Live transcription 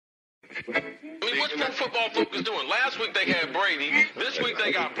That's what football folk is doing. Last week they had Brady. This week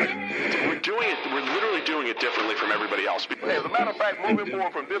they got Brady. We're literally doing it differently from everybody else. As a matter of fact, moving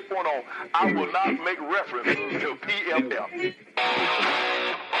forward from this point on, I will not make reference to PFF.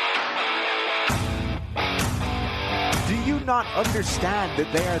 Do you not understand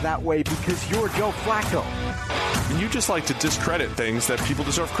that they are that way because you're Joe Flacco? And you just like to discredit things that people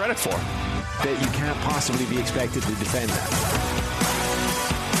deserve credit for. That you can't possibly be expected to defend that.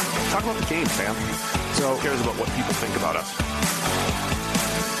 Talk about the game, fam. So who cares about what people think about us?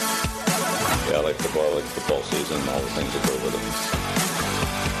 Yeah, I like football season, and all the things that go with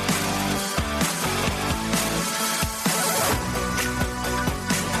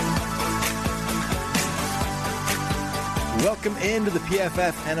it. Welcome into the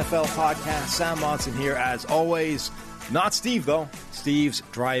PFF NFL podcast. Sam Monson here, as always. Not Steve, though. Steve's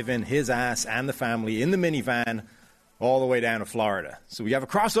driving his ass and the family in the minivan all the way down to Florida. So we have a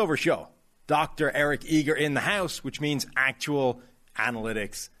crossover show. Dr. Eric Eager in the house, which means actual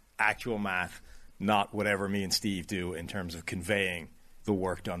analytics, actual math, not whatever me and Steve do in terms of conveying the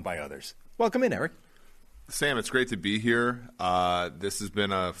work done by others. Welcome in, Eric. Sam, it's great to be here. This has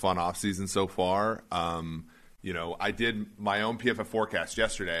been a fun offseason so far. I did my own PFF forecast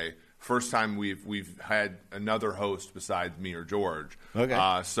yesterday. First time we've had another host besides me or George.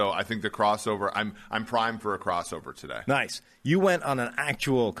 Okay. So I think the crossover. I'm primed for a crossover today. Nice. You went on an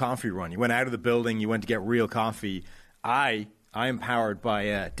actual coffee run. You went out of the building. You went to get real coffee. I am powered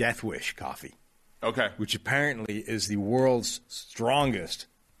by Death Wish coffee. Okay. Which apparently is the world's strongest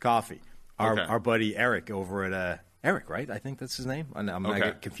coffee. Our buddy Eric over at Eric, right? I think that's his name. I'm going to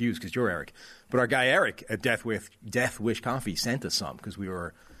get confused because you're Eric. But our guy Eric at Death Wish Coffee sent us some because we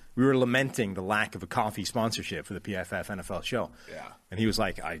were lamenting the lack of a coffee sponsorship for the PFF NFL show. Yeah. And he was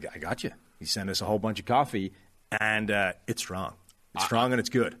like, I got you. He sent us a whole bunch of coffee, and it's strong. It's strong and it's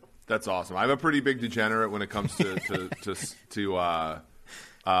good. That's awesome. I'm a pretty big degenerate when it comes to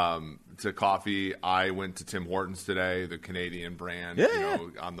coffee. I went to Tim Hortons today, the Canadian brand,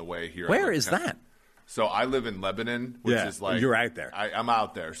 on the way here. Where is that? So I live in Lebanon, which is like... You're out there. I'm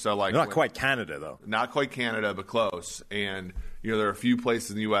out there. So like, not quite Canada, though. Not quite Canada, but close. And, there are a few places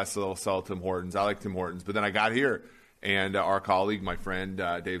in the U.S. that will sell Tim Hortons. I like Tim Hortons. But then I got here, and our colleague, my friend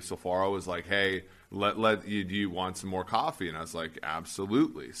Dave Silfaro, was like, hey, do you want some more coffee? And I was like,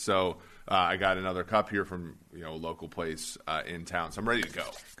 absolutely. So I got another cup here from a local place in town. So I'm ready to go.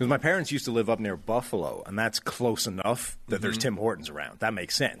 Because my parents used to live up near Buffalo, and that's close enough that there's Tim Hortons around. That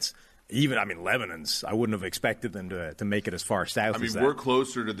makes sense. Lebanon's, I wouldn't have expected them to make it as far south as that. We're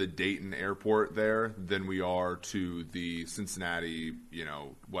closer to the Dayton airport there than we are to the Cincinnati,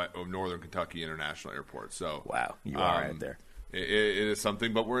 Northern Kentucky International Airport. So wow, you are out there. It is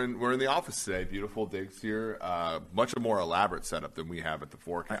something, but we're in the office today. Beautiful digs here. Much more elaborate setup than we have at the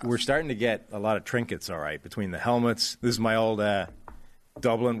forecast. We're starting to get a lot of trinkets, all right, between the helmets. This is my old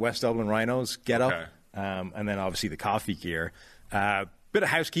West Dublin Rhinos get-up, and then obviously the coffee gear. Bit of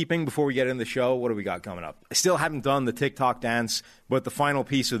housekeeping before we get into the show. What do we got coming up? I still haven't done the TikTok dance, but the final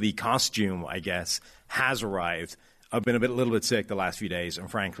piece of the costume, I guess, has arrived. I've been a little bit sick the last few days, and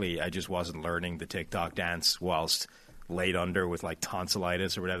frankly, I just wasn't learning the TikTok dance whilst laid under with like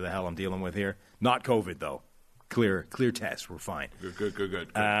tonsillitis or whatever the hell I'm dealing with here. Not COVID, though. Clear test. We're fine. Good.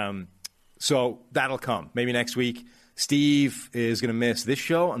 So that'll come. Maybe next week. Steve is going to miss this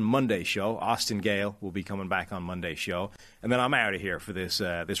show and Monday's show. Austin Gale will be coming back on Monday's show. And then I'm out of here for this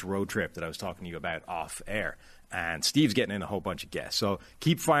road trip that I was talking to you about off air. And Steve's getting in a whole bunch of guests. So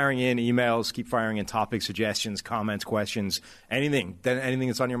keep firing in emails, keep firing in topic suggestions, comments, questions, anything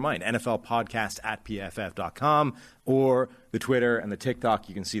that's on your mind. NFLpodcast@pff.com or the Twitter and the TikTok.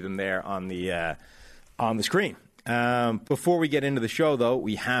 You can see them there on the screen. Before we get into the show, though,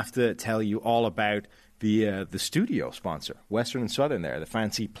 we have to tell you all about the studio sponsor, Western and Southern there, the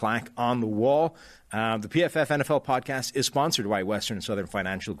fancy plaque on the wall. The PFF NFL podcast is sponsored by Western and Southern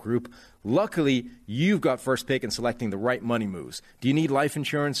Financial Group. Luckily, you've got first pick in selecting the right money moves. Do you need life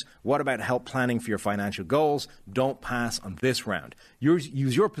insurance? What about help planning for your financial goals? Don't pass on this round. Use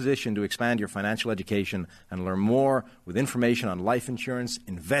your position to expand your financial education and learn more with information on life insurance,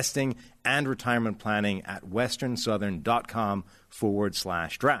 investing, and retirement planning at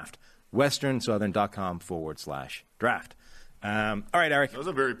westernsouthern.com/draft. westernsouthern.com/draft. All right, Eric. That was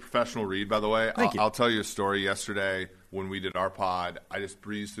a very professional read, by the way. Thank you. I'll tell you a story. Yesterday, when we did our pod, I just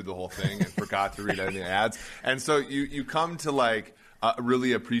breezed through the whole thing and forgot to read any of the ads. And so you come to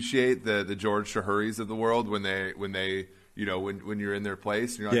really appreciate the George Shahuris of the world when you're in their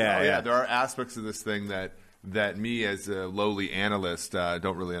place. And you're like, there are aspects of this thing that that me as a lowly analyst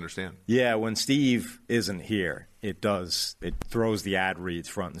don't really understand. Yeah, when Steve isn't here, it throws the ad reads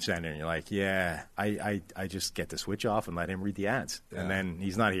front and center, and you're like, yeah, I just get to switch off and let him read the ads, and then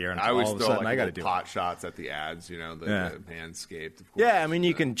he's not here, and I always all of a throw sudden I got to do pot shots at the ads, the Manscaped. Of course. Yeah, I mean,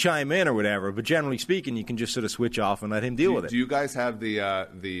 you can chime in or whatever, but generally speaking, you can just sort of switch off and let him deal with it. Do you guys have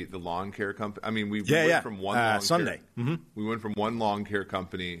the lawn care company? I mean, we went from one lawn Sunday. Care, we went from one lawn care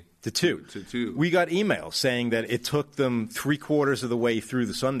company to two. We got emails saying that it took them 3/4 of the way through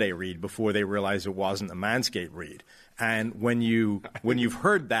the Sunday read before they realized it wasn't a Manscaped read. And when you've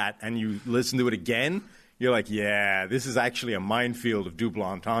heard that and you listen to it again, you're like, yeah, this is actually a minefield of double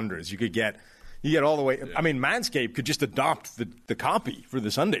entendres. You get all the way. Yeah. I mean, Manscaped could just adopt the copy for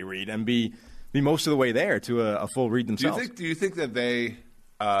the Sunday read and be most of the way there to a full read themselves. Do you think that they,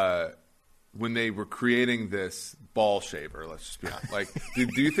 when they were creating this ball shaver, let's just be honest, like,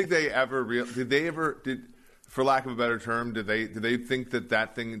 do you think they ever for lack of a better term, did they think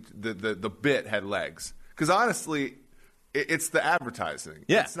that thing, the bit had legs? Because honestly, it's the advertising.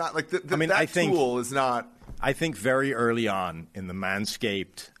 Yeah. It's not like I think tool is not. I think very early on in the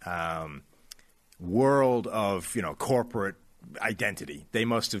Manscaped world of corporate identity, they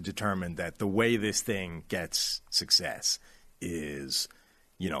must have determined that the way this thing gets success is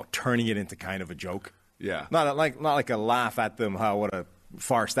turning it into kind of a joke. Yeah. Not like a laugh at them, what a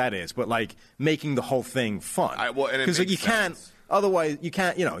farce that is, but like making the whole thing fun. Because you can't. Otherwise, you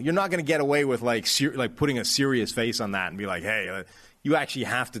can't. You're not going to get away with like putting a serious face on that and be like, hey, you actually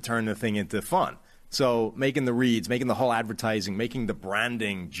have to turn the thing into fun. So making the reads, making the whole advertising, making the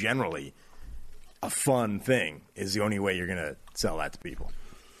branding generally a fun thing is the only way you're going to sell that to people,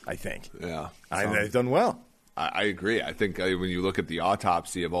 I think. Yeah. They've done well. I agree. I think when you look at the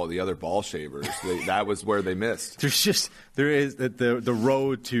autopsy of all the other ball shavers, that was where they missed. There is the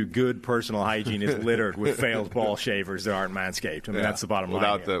road to good personal hygiene is littered with failed ball shavers that aren't Manscaped. I mean, that's the bottom line.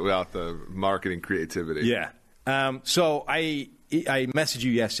 Without the marketing creativity. Yeah. So I messaged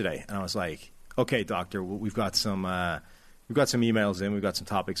you yesterday, and I was like, okay, doctor, we've got some emails in, we've got some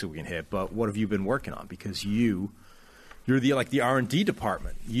topics that we can hit, but what have you been working on? Because you're the R&D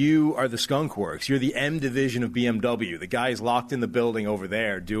department. You are the skunk works. You're the M division of BMW. The guy's locked in the building over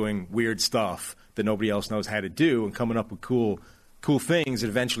there doing weird stuff that nobody else knows how to do and coming up with cool things that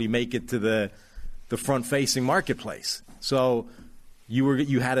eventually make it to the front-facing marketplace. So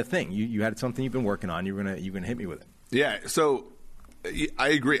you had a thing. You had something you've been working on. You're gonna hit me with it. Yeah. So I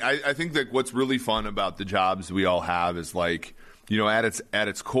agree. I think that what's really fun about the jobs we all have is at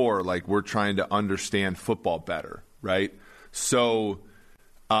its core, like we're trying to understand football better. Right. So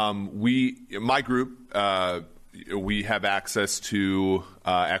my group, we have access to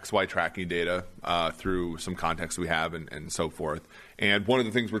XY tracking data through some context we have and so forth. And one of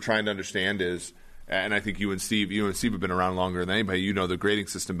the things we're trying to understand is, and I think you and Steve have been around longer than anybody. The grading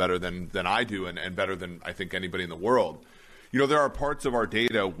system better than I do and better than I think anybody in the world. There are parts of our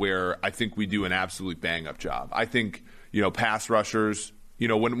data where I think we do an absolute bang-up job. I think, pass rushers –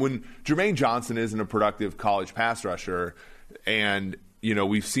 when Jermaine Johnson isn't a productive college pass rusher, and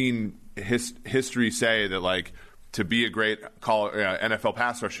we've seen history say that like to be a great NFL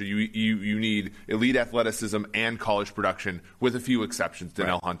pass rusher, you need elite athleticism and college production, with a few exceptions,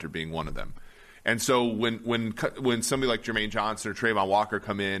 Donnell Hunter being one of them. And so when somebody like Jermaine Johnson or Trayvon Walker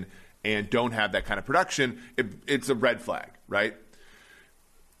come in and don't have that kind of production, it's a red flag, right?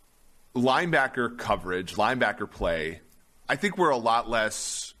 Linebacker coverage, linebacker play. I think we're a lot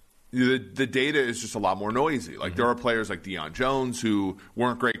less – the data is just a lot more noisy. Like there are players like Deion Jones who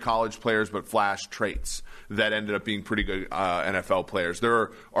weren't great college players but flashed traits that ended up being pretty good NFL players.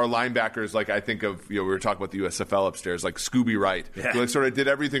 There are linebackers like I think of we were talking about the USFL upstairs, like Scooby Wright, who sort of did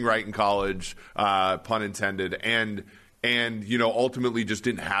everything right in college, pun intended, and ultimately just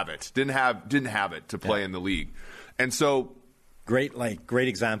didn't have it to play in the league. And so great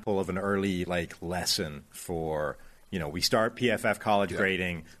example of an early lesson for – we start PFF college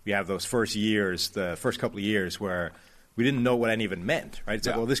grading. We have those first couple of years where we didn't know what any of it meant, right? It's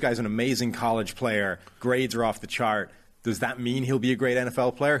like, well, this guy's an amazing college player. Grades are off the chart. Does that mean he'll be a great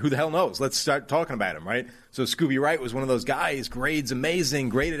NFL player? Who the hell knows? Let's start talking about him, right? So Scooby Wright was one of those guys. Grades amazing,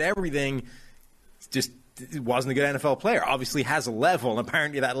 great at everything. Just wasn't a good NFL player. Obviously has a level, and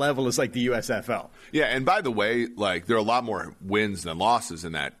apparently that level is like the USFL. Yeah, and by the way, there are a lot more wins than losses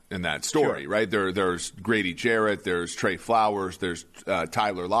in that story, right? There's Grady Jarrett, there's Trey Flowers, there's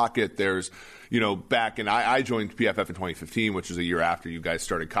Tyler Lockett, there's back and I joined PFF in 2015, which was a year after you guys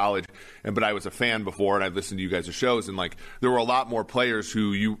started college, but I was a fan before, and I listened to you guys' shows, and like there were a lot more players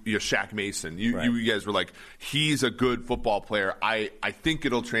who you Shaq Mason, you guys were like, he's a good football player. I think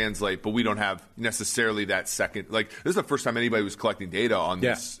it'll translate, but we don't have necessarily that second. Like this is the first time anybody was collecting data on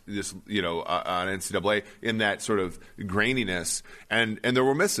this on NCAA in that sort of graininess, and there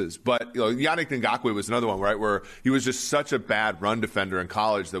were misses. But Yannick Ngakoue was another one, right, where he was just such a bad run defender in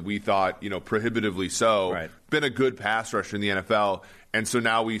college that we thought, prohibitively so. Right. Been a good pass rusher in the NFL, and so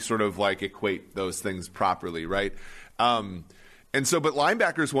now we sort of like equate those things properly, right? And so, but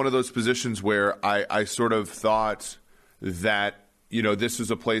linebacker is one of those positions where I sort of thought that this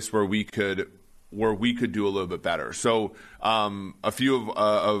was a place where we could do a little bit better. So a few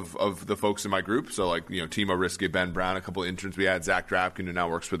of the folks in my group, so like Timo Riske, Ben Brown, a couple of interns we had, Zach Drapkin, who now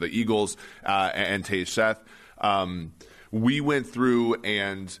works for the Eagles, and Tage Seth. We went through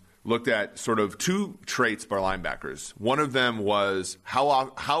and looked at sort of two traits of our linebackers. One of them was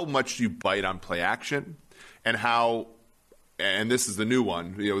how much you bite on play action, and how. And this is the new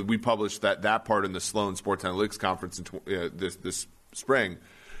one. We published that part in the Sloan Sports Analytics Conference this spring.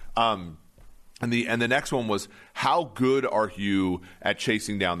 And the next one was how good are you at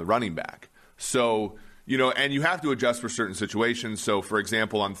chasing down the running back? So, and you have to adjust for certain situations. So, for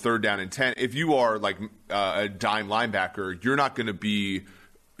example, on 3rd down and 10, if you are like a dime linebacker, you're not going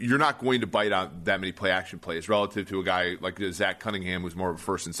to bite on that many play action plays relative to a guy like Zach Cunningham, who's more of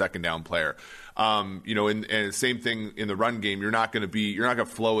a 1st and 2nd down player. And same thing in the run game. You're not going to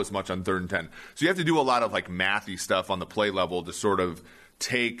flow as much on 3rd and 10. So you have to do a lot of like mathy stuff on the play level to sort of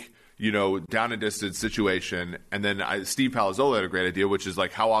take down and distance situation. And then Steve Palazzolo had a great idea, which is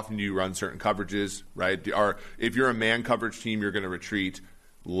like how often do you run certain coverages, right? Or if you're a man coverage team, you're going to retreat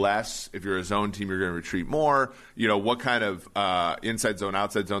less. If you're a zone team, you're going to retreat more. What kind of inside zone,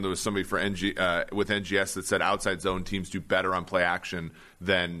 outside zone? There was somebody for with NGS that said outside zone teams do better on play action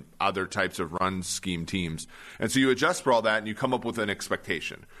than other types of run scheme teams. And so you adjust for all that and you come up with an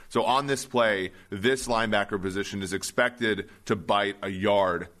expectation. So on this play, this linebacker position is expected to bite a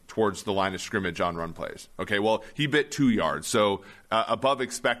yard towards the line of scrimmage on run plays. Okay, well, he bit 2 yards. So above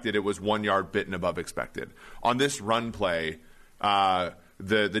expected, it was 1 yard bitten above expected. On this run play,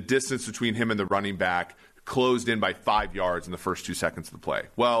 the distance between him and the running back closed in by 5 yards in the first 2 seconds of the play.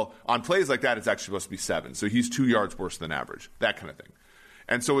 Well, on plays like that, it's actually supposed to be 7. So he's 2 yards worse than average, that kind of thing.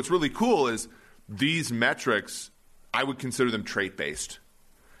 And so what's really cool is these metrics, I would consider them trait-based.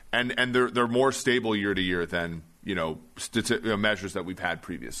 And they're more stable year to year than measures that we've had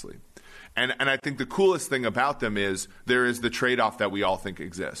previously. And I think the coolest thing about them is there is the trade-off that we all think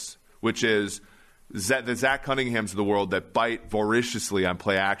exists, which is the Zach Cunninghams of the world that bite voraciously on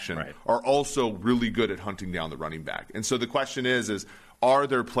play action are also really good at hunting down the running back. And so the question is are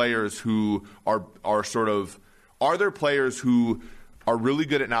there players who are really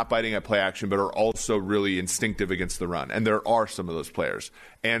good at not biting at play action, but are also really instinctive against the run? And there are some of those players.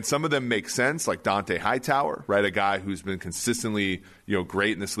 And some of them make sense, like Dante Hightower, right? A guy who's been consistently,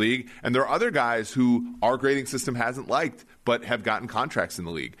 great in this league. And there are other guys who our grading system hasn't liked, but have gotten contracts in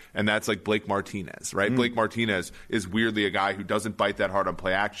the league. And that's like Blake Martinez, right? Blake Martinez is weirdly a guy who doesn't bite that hard on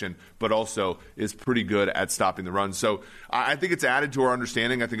play action, but also is pretty good at stopping the run. So I think it's added to our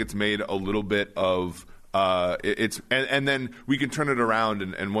understanding. I think it's made a little bit of and then we can turn it around,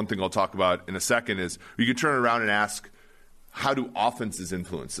 and one thing I'll talk about in a second is we can turn it around and ask, how do offenses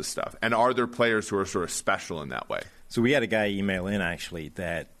influence this stuff? And are there players who are sort of special in that way? So we had a guy email in, actually,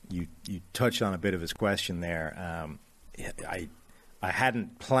 that you touched on a bit of his question there. I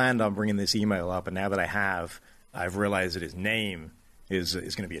hadn't planned on bringing this email up, and now that I have, I've realized that his name is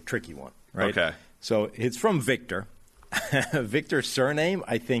going to be a tricky one, right? Okay. So it's from Victor. Victor's surname,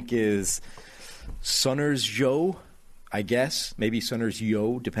 I think, is Sunners Joe, I guess. Maybe Sunners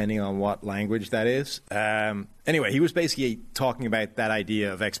Yo, depending on what language that is. Anyway, he was basically talking about that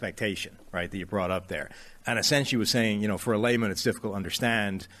idea of expectation, right, that you brought up there. And essentially was saying, for a layman, it's difficult to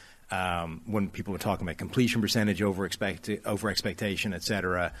understand when people are talking about completion percentage, over expectation, et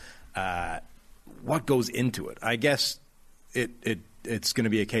cetera. What goes into it? I guess it's going to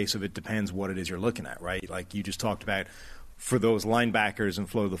be a case of it depends what it is you're looking at, right? Like you just talked about, for those linebackers and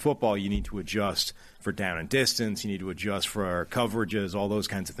flow of the football, you need to adjust for down and distance. You need to adjust for coverages, all those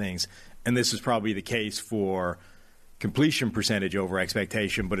kinds of things. And this is probably the case for completion percentage over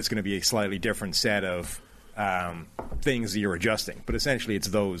expectation, but it's going to be a slightly different set of things that you're adjusting. But essentially, it's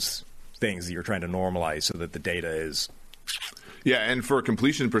those things that you're trying to normalize so that the data is. Yeah, and for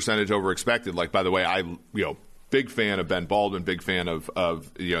completion percentage over expected, like, by the way, big fan of Ben Baldwin, big fan of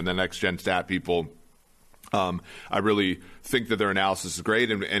the next gen stat people. I really think that their analysis is great.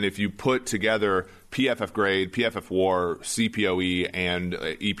 And if you put together PFF grade, PFF WAR, CPOE, and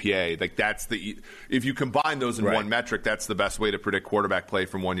EPA, like if you combine those in one metric, that's the best way to predict quarterback play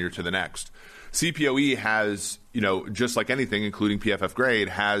from one year to the next. CPOE has, just like anything, including PFF grade,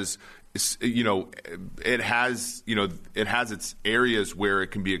 has it has its areas where it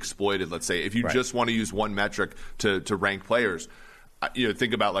can be exploited. Let's say if you just want to use one metric to rank players,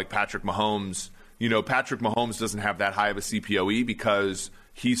 think about like Patrick Mahomes. Patrick Mahomes doesn't have that high of a CPOE because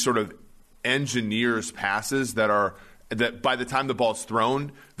he sort of engineers passes that by the time the ball's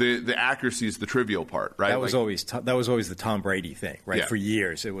thrown, the accuracy is the trivial part, right? That was always the Tom Brady thing, right? Yeah. For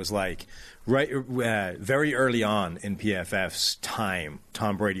years, it was like very early on in PFF's time,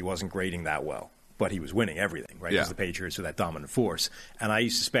 Tom Brady wasn't grading that well, but he was winning everything, right? Because the Patriots were that dominant force, and I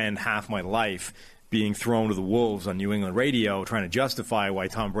used to spend half my life being thrown to the wolves on New England radio trying to justify why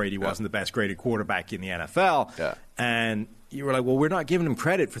Tom Brady wasn't the best graded quarterback in the NFL. Yeah. And you were like, well, we're not giving him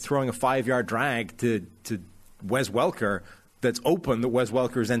credit for throwing a 5-yard drag to Wes Welker that's open that Wes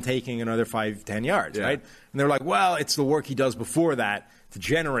Welker is then taking another 5-10 yards, right? And they're like, well, it's the work he does before that to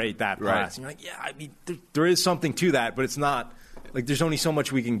generate that pass. And you're like, I mean, there is something to that, but it's not like there's only so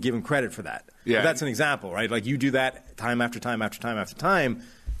much we can give him credit for that. Yeah. But that's an example, right? Like you do that time after time after time after time,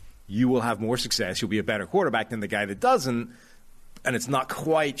 you will have more success. You'll be a better quarterback than the guy that doesn't, and it's not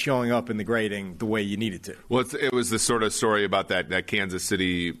quite showing up in the grading the way you need it to. Well, it was the sort of story about that Kansas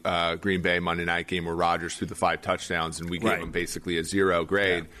City Green Bay Monday night game where Rodgers threw the 5 touchdowns, and we gave him basically a 0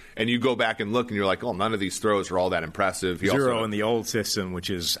 grade. Yeah. And you go back and look, and you're like, oh, none of these throws are all that impressive. 0 in the old system, which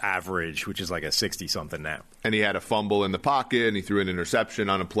is average, which is like a 60-something now. And he had a fumble in the pocket, and he threw an interception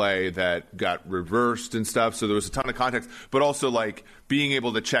on a play that got reversed and stuff. So there was a ton of context. But also, like, being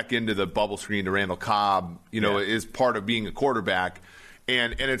able to check into the bubble screen to Randall Cobb, is part of being a quarterback.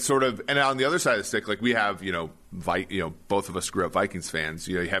 And it's sort of, and on the other side of the stick, like we have, both of us grew up Vikings fans.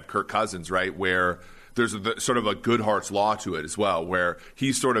 You have Kirk Cousins, right, where there's sort of a Goodhart's law to it as well, where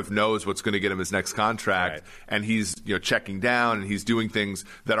he sort of knows what's going to get him his next contract, and he's checking down and he's doing things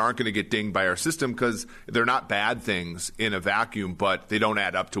that aren't going to get dinged by our system because they're not bad things in a vacuum, but they don't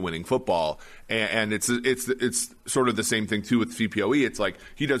add up to winning football. And it's sort of the same thing too with CPOE. It's like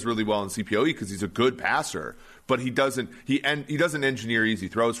he does really well in CPOE because he's a good passer. But he doesn't engineer easy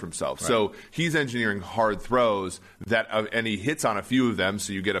throws for himself. Right. So he's engineering hard throws and he hits on a few of them.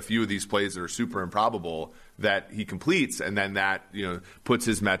 So you get a few of these plays that are super improbable that he completes, and then that puts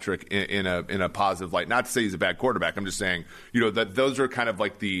his metric in a positive light. Not to say he's a bad quarterback. I'm just saying that those are kind of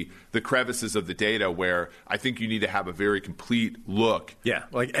like the crevices of the data where I think you need to have a very complete look. Yeah,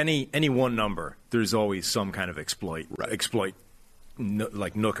 like any one number, there's always some kind of exploit.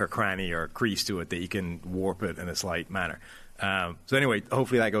 Like nook or cranny or crease to it that you can warp it in a slight manner. So anyway,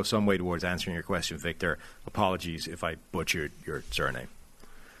 hopefully that goes some way towards answering your question, Victor. Apologies if I butchered your surname.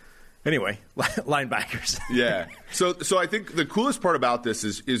 Anyway, linebackers. Yeah. So I think the coolest part about this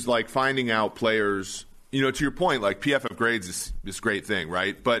is like finding out players, to your point, like PFF grades is this great thing,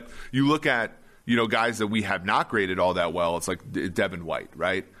 right? But you look at, guys that we have not graded all that well. It's like Devin White,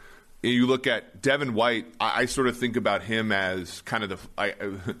 right? You look at Devin White, I sort of think about him as kind of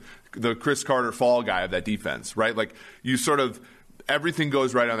the Chris Carter fall guy of that defense, right? Like you sort of everything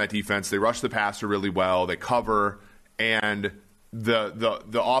goes right on that defense. They rush the passer really well. They cover, and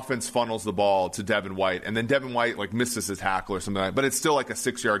the offense funnels the ball to Devin White, and then Devin White like misses a tackle or something like that. But it's still like a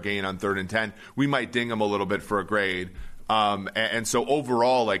 6-yard gain on 3rd and 10. We might ding him a little bit for a grade. And so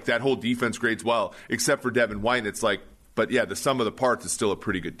overall, like that whole defense grades well, except for Devin White. It's like, but yeah, the sum of the parts is still a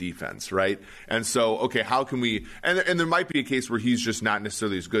pretty good defense, right? And so, okay, how can we – and there might be a case where he's just not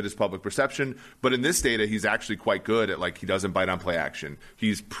necessarily as good as public perception, but in this data, he's actually quite good at, like, he doesn't bite on play action.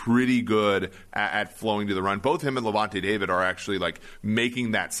 He's pretty good at flowing to the run. Both him and Levante David are actually, like,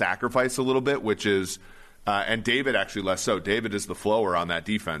 making that sacrifice a little bit, which is and David actually less so. David is the flower on that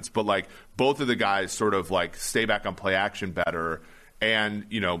defense. But, like, both of the guys sort of, like, stay back on play action better. And,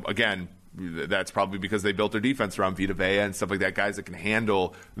 again – that's probably because they built their defense around Vita Vea and stuff like that. Guys that can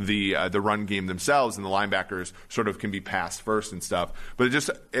handle the run game themselves, and the linebackers sort of can be passed first and stuff. But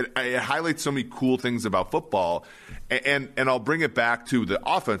it highlights so many cool things about football. And I'll bring it back to the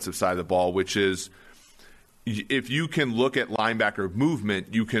offensive side of the ball, which is if you can look at linebacker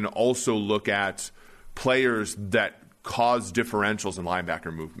movement, you can also look at players that cause differentials in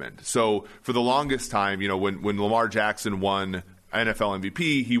linebacker movement. So for the longest time, when Lamar Jackson won NFL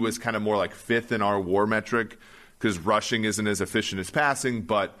MVP, he was kind of more like 5th in our WAR metric because rushing isn't as efficient as passing,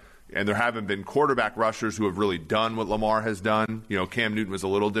 and there haven't been quarterback rushers who have really done what Lamar has done. Cam Newton was a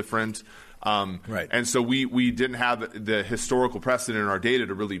little different. Right. And so we didn't have the historical precedent in our data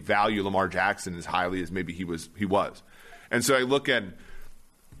to really value Lamar Jackson as highly as maybe he was. And so I look at,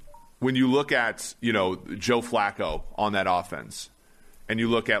 when you look at, Joe Flacco on that offense, and you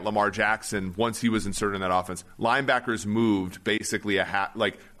look at Lamar Jackson, once he was inserted in that offense, linebackers moved basically a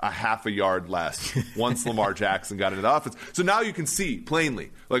half a yard less once Lamar Jackson got into the offense. So now you can see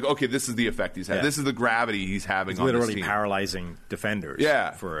plainly, okay, this is the effect he's had. Yeah. This is the gravity he's having on this team. Literally paralyzing defenders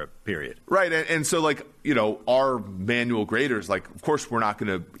for a period. Right, and so, our manual graders, of course we're not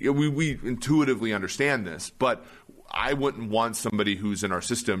going to – we intuitively understand this, but – I wouldn't want somebody who's in our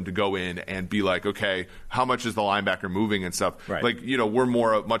system to go in and be like, okay, how much is the linebacker moving and stuff? Right. We're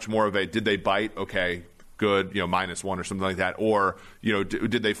much more of a, did they bite? Okay, good, -1 or something like that. Or,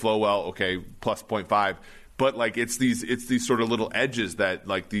 did they flow well? Okay, plus 0.5. But it's these sort of little edges that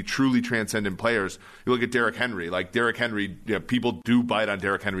the truly transcendent players. You look at Derrick Henry. Derrick Henry, people do bite on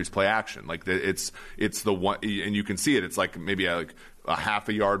Derrick Henry's play action. It's the one, and you can see it. It's maybe a half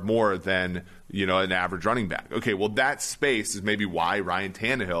a yard more than an average running back. Okay, well that space is maybe why Ryan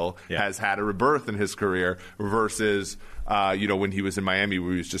Tannehill has had a rebirth in his career versus when he was in Miami,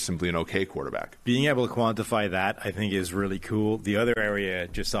 where he was just simply an okay quarterback. Being able to quantify that, I think, is really cool. The other area,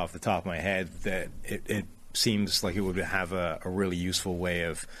 just off the top of my head, that it seems like it would have a really useful way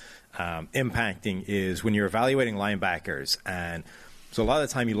of impacting is when you're evaluating linebackers. And so a lot of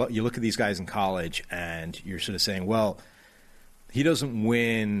the time you look at these guys in college and you're sort of saying, well, he doesn't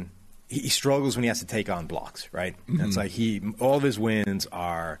win. He struggles when he has to take on blocks, right? Mm-hmm. It's all of his wins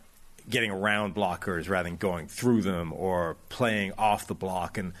are getting around blockers rather than going through them or playing off the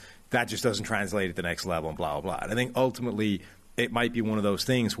block, and that just doesn't translate at the next level and blah, blah, blah. And I think ultimately it might be one of those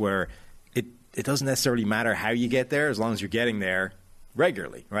things where it doesn't necessarily matter how you get there as long as you're getting there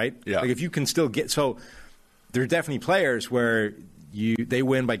regularly, right? Yeah. If you can still get – so there are definitely players where they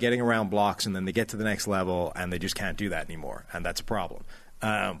win by getting around blocks and then they get to the next level and they just can't do that anymore, and that's a problem.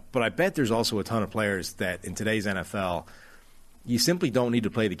 But I bet there's also a ton of players that in today's NFL, you simply don't need to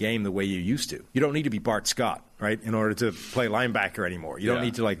play the game the way you used to. You don't need to be Bart Scott, right, in order to play linebacker anymore. You don't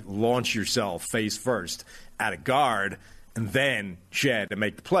need to launch yourself face first at a guard and then shed and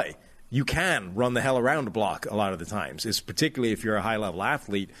make the play. You can run the hell around a block a lot of the times. It's particularly if you're a high-level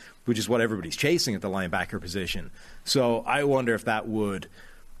athlete, which is what everybody's chasing at the linebacker position. So I wonder if that would,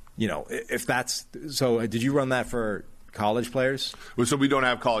 if that's – so did you run that for – college players? Well, so we don't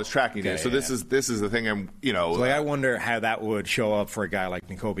have college tracking data. So this is the thing. I wonder how that would show up for a guy like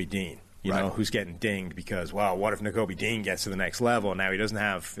Nakobe Dean, who's getting dinged because, well, what if Nakobe Dean gets to the next level? Now he doesn't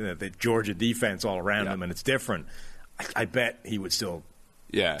have the Georgia defense all around him, and it's different. I bet he would still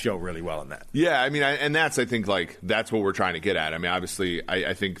show really well in that. Yeah, and that's, I think, that's what we're trying to get at. Obviously,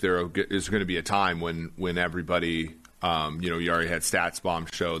 I think there is going to be a time when everybody. You already had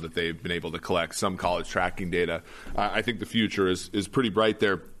StatsBomb show that they've been able to collect some college tracking data. I think the future is pretty bright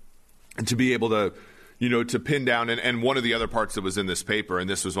there. And to be able to, to pin down, and one of the other parts that was in this paper, and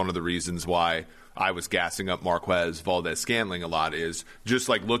this was one of the reasons why I was gassing up Marquez Valdes-Scantling a lot, is just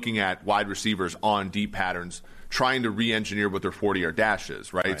looking at wide receivers on deep patterns, trying to re-engineer what their 40-yard dash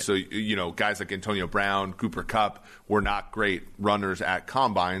is, right? So, guys like Antonio Brown, Cooper Kupp were not great runners at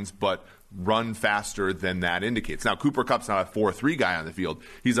combines, but run faster than that indicates. Now, Cooper Kupp's not a 4.3 guy on the field.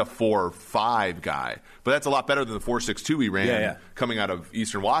 He's a 4.5 guy. But that's a lot better than the 4.62 he ran coming out of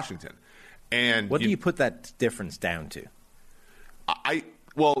Eastern Washington. And what do you put that difference down to? I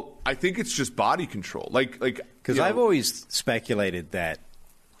think it's just body control. Because I've always speculated that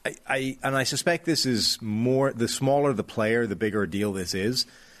I suspect this is more, the smaller the player, the bigger a deal this is.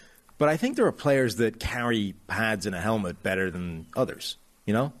 But I think there are players that carry pads and a helmet better than others.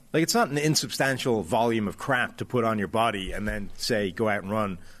 It's not an insubstantial volume of crap to put on your body and then say go out and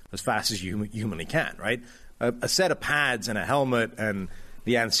run as fast as you humanly can, right? A set of pads and a helmet and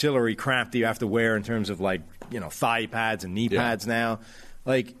the ancillary crap that you have to wear in terms of thigh pads and knee pads now,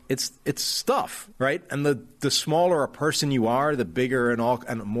 it's stuff, right? And the smaller a person you are, the bigger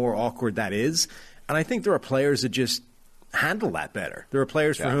and more awkward that is. And I think there are players that just handle that better. There are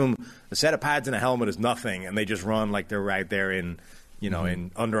players for whom a set of pads and a helmet is nothing, and they just run like they're right there in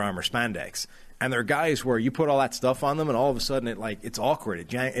in Under Armour spandex. And there are guys where you put all that stuff on them, and all of a sudden it's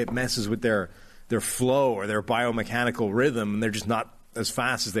awkward. It messes with their flow or their biomechanical rhythm, and they're just not as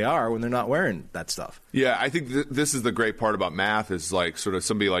fast as they are when they're not wearing that stuff. Yeah, I think this is the great part about math is sort of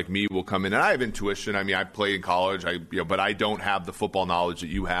somebody like me will come in, and I have intuition. I played in college, but I don't have the football knowledge that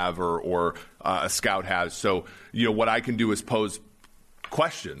you have or a scout has. So, what I can do is pose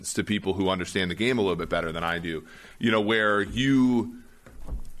questions to people who understand the game a little bit better than I do, where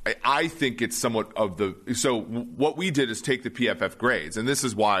I think it's somewhat of the. So what we did is take the PFF grades, and this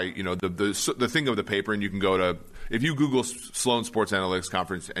is why the thing of the paper, and you can go to. If you Google Sloan Sports Analytics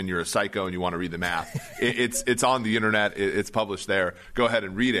Conference and you're a psycho and you want to read the math, it's on the internet. It's published there. Go ahead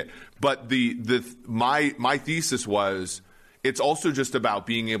and read it. But my thesis was it's also just about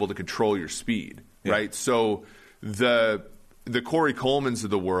being able to control your speed, right? So the Corey Colemans of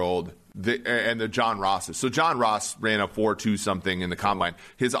the world and the John Rosses. So John Ross ran a 4.2 something in the combine.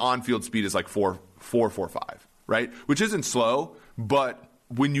 His on-field speed is like 4.45, right? Which isn't slow, but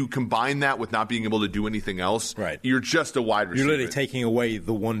when you combine that with not being able to do anything else, you're just a wide receiver. You're literally taking away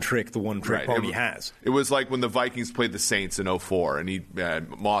the one trick Pony has. It was like when the Vikings played the Saints in 2004,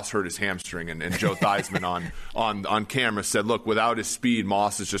 and Moss hurt his hamstring, and Joe Theismann on camera said, look, without his speed,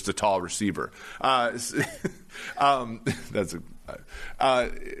 Moss is just a tall receiver. That's a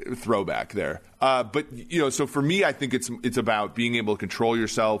throwback there. But, so for me, I think it's about being able to control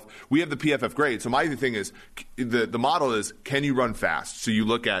yourself. We have the PFF grade. So my thing is, the model is, can you run fast? So you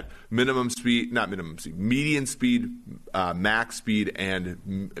look at median speed, max speed,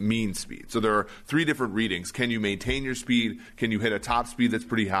 and mean speed. So there are 3 different readings. Can you maintain your speed? Can you hit a top speed that's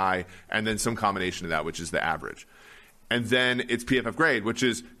pretty high? And then some combination of that, which is the average. And then it's PFF grade, which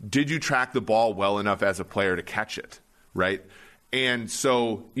is, did you track the ball well enough as a player to catch it, right? And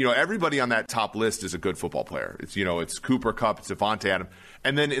so, everybody on that top list is a good football player. It's Cooper Kupp, it's Devontae Adams.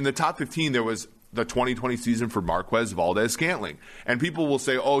 And then in the top 15, there was the 2020 season for Marquez Valdes-Scantling. And people will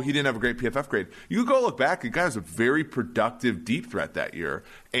say, oh, he didn't have a great PFF grade. You go look back, the guy was a very productive deep threat that year.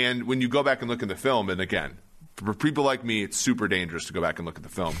 And when you go back and look in the film, and again, for people like me, it's super dangerous to go back and look at the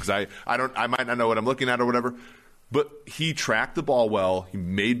film because I might not know what I'm looking at or whatever. But he tracked the ball well. He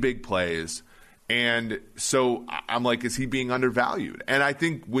made big plays. And so I'm like, is he being undervalued? And I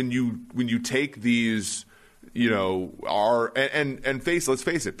think when you take these, let's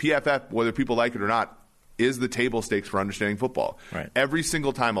face it, PFF, whether people like it or not, is the table stakes for understanding football. Right. Every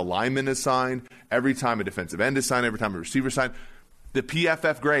single time a lineman is signed, every time a defensive end is signed, every time a receiver is signed, the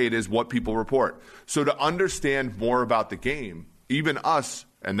PFF grade is what people report. So to understand more about the game, even us,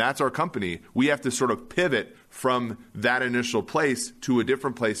 and that's our company, we have to sort of pivot from that initial place to a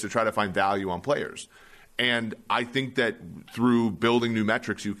different place to try to find value on players. And I think that through building new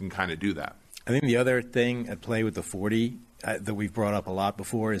metrics, you can kind of do that. I think the other thing at play with the 40 that we've brought up a lot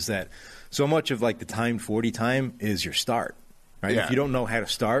before is that so much of like the timed 40 time is your start, right? Yeah. If you don't know how to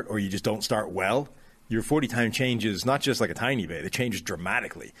start or you just don't start well, your 40 time changes not just like a tiny bit, it changes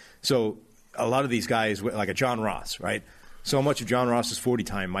dramatically. So a lot of these guys, like a John Ross, right? So much of John Ross's 40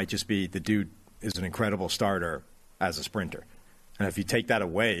 time might just be the dude is an incredible starter as a sprinter. And if you take that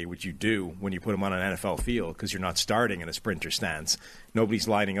away, which you do when you put him on an NFL field because you're not starting in a sprinter stance, nobody's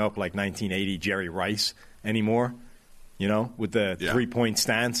lining up like 1980 Jerry Rice anymore, with the 3-point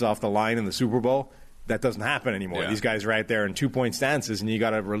stance off the line in the Super Bowl. That doesn't happen anymore. Yeah. These guys are out there in 2-point stances, and you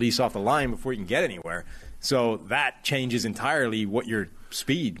got to release off the line before you can get anywhere. So that changes entirely what your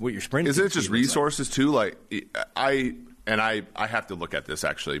sprint. Isn't it just resources too? Like I have to look at this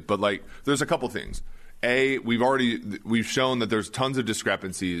actually, but like there's a couple things. We've shown that there's tons of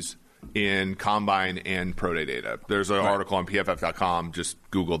discrepancies in combine and pro day data. There's an article on pff.com, just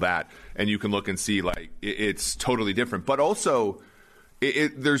Google that, and you can look and see like it's totally different. But also,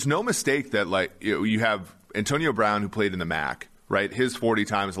 there's no mistake that like you have Antonio Brown who played in the MAC, right? His 40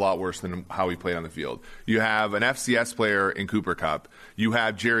 time is a lot worse than how he played on the field. You have an FCS player in Cooper Kupp. You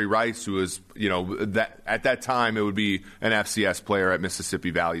have Jerry Rice, who is, that at that time it would be an FCS player at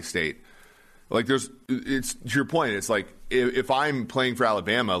Mississippi Valley State. Like it's to your point. It's like if I'm playing for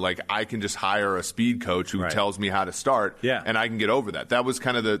Alabama, like I can just hire a speed coach who tells me how to start, and I can get over that. That was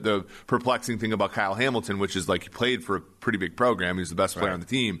kind of the perplexing thing about Kyle Hamilton, which is like he played for a pretty big program. He was the best player on the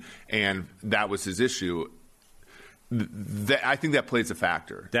team, and that was his issue. I think that plays a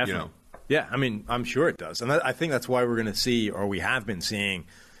factor. Definitely. Yeah, I mean, I'm sure it does. And I think that's why we're going to see, or we have been seeing,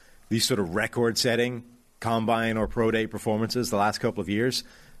 these sort of record-setting combine or pro day performances the last couple of years.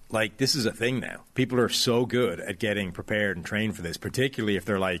 Like, this is a thing now. People are so good at getting prepared and trained for this, particularly if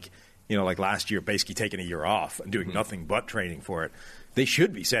they're like, like last year, basically taking a year off and doing nothing but training for it. They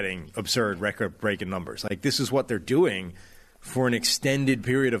should be setting absurd record-breaking numbers. Like, this is what they're doing for an extended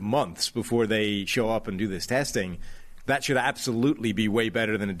period of months before they show up and do this testing. That should absolutely be way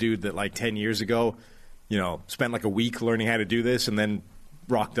better than a dude that like 10 years ago, spent like a week learning how to do this and then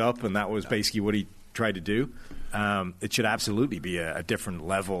rocked up, and that was basically what he tried to do. It should absolutely be a different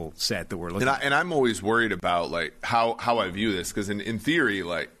level set that we're looking at. And I'm always worried about like how I view this, because in theory,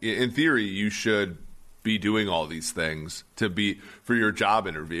 you should be doing all these things to be for your job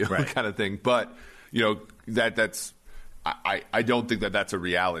interview kind of thing. But that's I don't think that that's a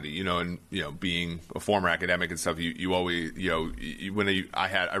reality, and being a former academic and stuff, you always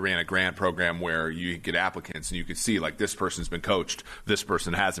I ran a grant program where you get applicants and you could see like this person's been coached, this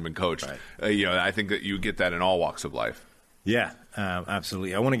person hasn't been coached. Right. I think that you get that in all walks of life. Yeah,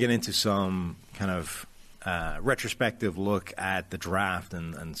 absolutely. I want to get into some kind of retrospective look at the draft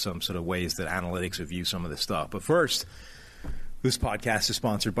and some sort of ways that analytics review some of this stuff. But first, this podcast is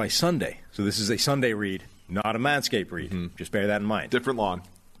sponsored by Sunday. So this is a Sunday read, not a Manscaped read. Mm-hmm. Just bear that in mind. Different lawn.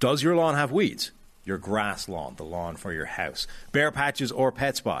 Does your lawn have weeds? Your grass lawn, the lawn for your house. Bare patches or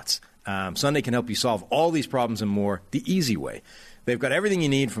pet spots. Sunday can help you solve all these problems and more the easy way. They've got everything you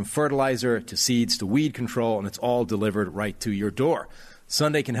need from fertilizer to seeds to weed control, and it's all delivered right to your door.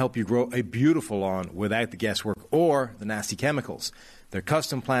 Sunday can help you grow a beautiful lawn without the guesswork or the nasty chemicals. Their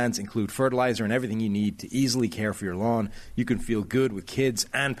custom plans include fertilizer and everything you need to easily care for your lawn. You can feel good with kids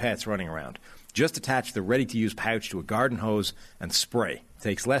and pets running around. Just attach the ready-to-use pouch to a garden hose and spray. It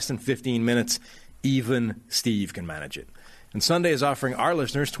takes less than 15 minutes. Even Steve can manage it. And Sunday is offering our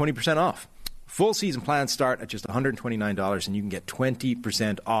listeners 20% off. Full season plans start at just $129, and you can get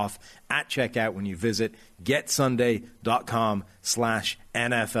 20% off at checkout when you visit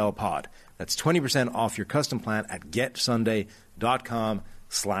getsunday.com/NFLpod. That's 20% off your custom plan at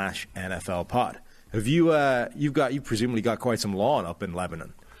getsunday.com/NFLpod. Have you've presumably got quite some lawn up in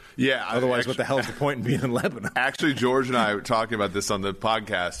Lebanon? Yeah. Otherwise, what the hell is the point in being in Lebanon? Actually, George and I were talking about this on the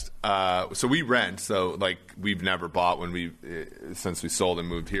podcast. So we rent. So like we've never bought since we sold and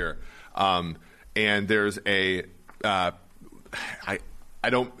moved here. And there's I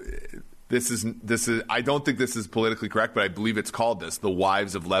don't think this is politically correct, but I believe it's called this, the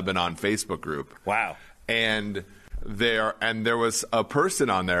Wives of Lebanon Facebook group. Wow. And there was a person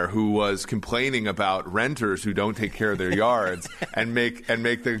on there who was complaining about renters who don't take care of their yards and make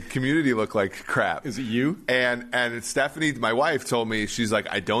the community look like crap. Is it you? And Stephanie, my wife, told me, she's like,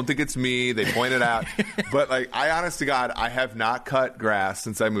 I don't think it's me. They pointed out, but like, I honest to God, I have not cut grass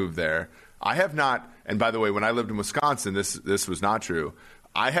since I moved there. I have not. And by the way, when I lived in Wisconsin, this was not true.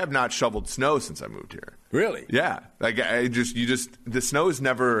 I have not shoveled snow since I moved here. Really? Yeah. Like the snow is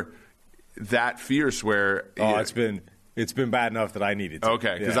never that fierce where it's been bad enough that I needed to.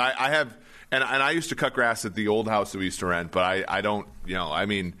 Okay, because I have and I used to cut grass at the old house that we used to rent, but I don't, I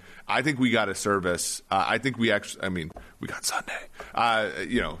think we got a service. I think we got Sunday.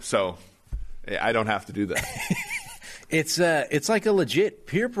 So I don't have to do that. It's like a legit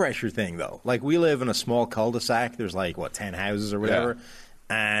peer pressure thing, though. Like, we live in a small cul-de-sac. There's 10 houses or whatever,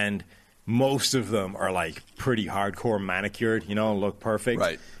 and most of them are like pretty hardcore manicured, look perfect.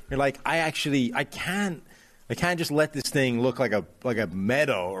 Right. You're like, I can't just let this thing look like a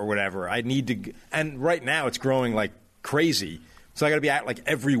meadow or whatever. I need to, and right now it's growing like crazy, so I got to be out like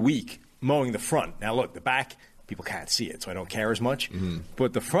every week mowing the front. Now look, the back, people can't see it, so I don't care as much. Mm-hmm.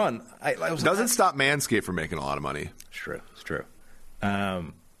 But the front, doesn't stop Manscaped from making a lot of money. It's true.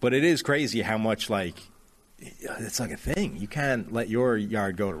 But it is crazy how much it's like a thing. You can't let your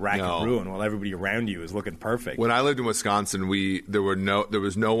yard go to rack and ruin while everybody around you is looking perfect. When I lived in Wisconsin, there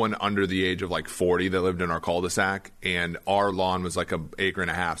was no one under the age of 40 that lived in our cul-de-sac, and our lawn was like an acre and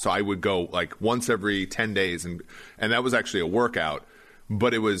a half. So I would go once every 10 days, and that was actually a workout.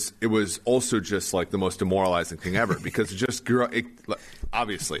 But it was also just the most demoralizing thing ever, because it just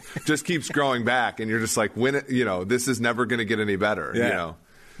obviously just keeps growing back, and you're just like, this is never going to get any better. Yeah.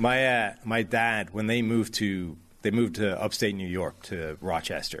 My dad, when they moved to upstate New York, to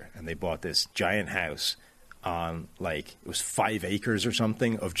Rochester, and they bought this giant house on it was 5 acres or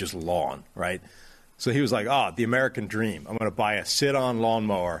something of just lawn, right? So he was like, the American dream. I'm going to buy a sit-on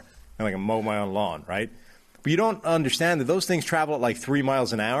lawnmower and I can mow my own lawn, right? But you don't understand that those things travel at 3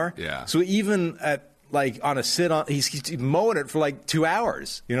 miles an hour. Yeah. So even at on a sit-on, he's mowing it for 2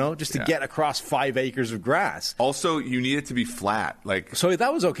 hours, just to get across 5 acres of grass. Also, you need it to be flat. So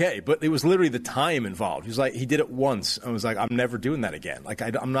that was okay, but it was literally the time involved. He was like, he did it once, and was like, I'm never doing that again.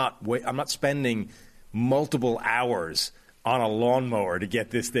 I'm not spending multiple hours on a lawnmower to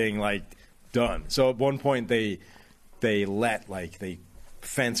get this thing done. So at one point they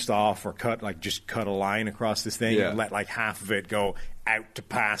fenced off or cut a line across this thing and let half of it go out to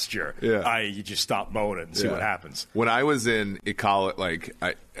pasture. You just stop mowing it and see what happens. When I was in ecology,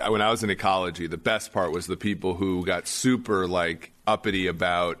 the best part was the people who got super uppity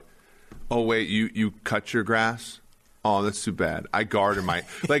about, oh wait, you cut your grass? Oh, that's too bad. I garden my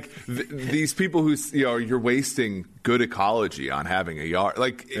these people who you're wasting good ecology on having a yard.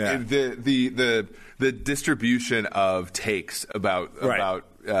 The distribution of takes about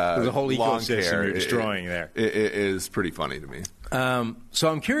there's a whole ecosystem you're destroying there. It is pretty funny to me. So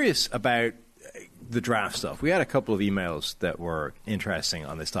I'm curious about the draft stuff, we had a couple of emails that were interesting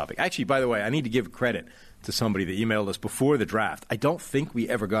on this topic. Actually, by the way, I need to give credit to somebody that emailed us before the draft. I don't think we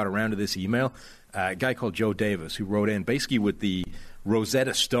ever got around to this email. A guy called Joe Davis, who wrote in basically with the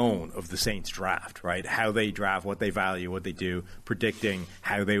Rosetta Stone of the Saints draft, right? How they draft, what they value, what they do, predicting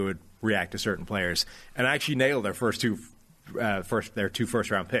how they would react to certain players, and actually nailed their their two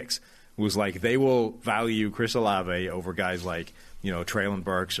first-round picks. It was like they will value Chris Olave over guys like Traylon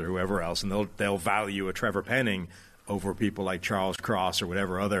Burks or whoever else, and they'll value a Trevor Penning over people like Charles Cross or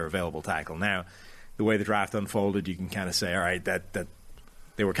whatever other available tackle. Now, the way the draft unfolded, you can kind of say, all right, that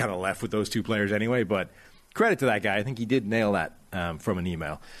they were kind of left with those two players anyway. But credit to that guy. I think he did nail that from an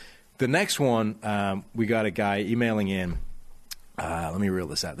email. The next one, we got a guy emailing in. Let me reel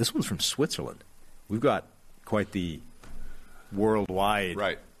this out. This one's from Switzerland. We've got quite the worldwide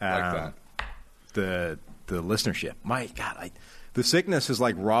like that. The listenership. My God, the sickness has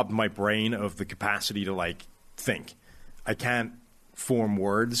robbed my brain of the capacity to think. I can't form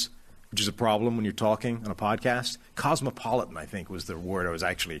words, which is a problem when you're talking on a podcast. Cosmopolitan, I think, was the word I was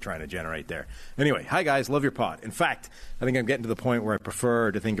actually trying to generate there. Anyway, hi guys, love your pod. In fact, I think I'm getting to the point where I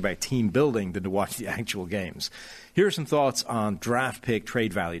prefer to think about team building than to watch the actual games. Here are some thoughts on draft pick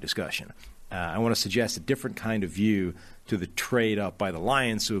trade value discussion. I want to suggest a different kind of view to the trade up by the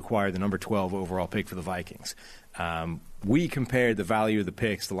Lions to acquire the number 12 overall pick for the Vikings. We compared the value of the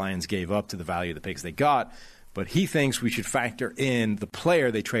picks the Lions gave up to the value of the picks they got, but he thinks we should factor in the player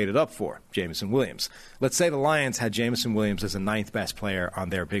they traded up for, Jameson Williams. Let's say the Lions had Jameson Williams as the 9th best player on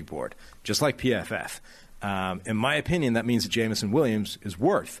their big board, just like PFF. In my opinion, that means that Jameson Williams is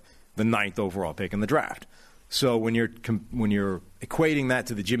worth the 9th overall pick in the draft. So when you're equating that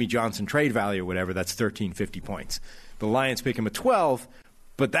to the Jimmy Johnson trade value or whatever, that's 1350 points. The Lions pick him at 12,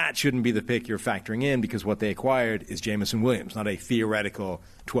 but that shouldn't be the pick you're factoring in because what they acquired is Jameson Williams, not a theoretical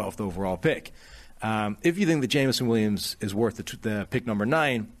 12th overall pick. If you think that Jameson Williams is worth the pick number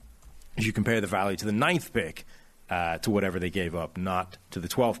 9, you should compare the value to the 9th pick to whatever they gave up, not to the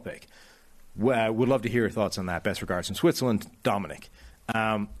 12th pick. Would love to hear your thoughts on that. Best regards from Switzerland, Dominic.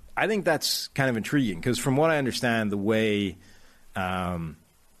 I think that's kind of intriguing because from what I understand, the way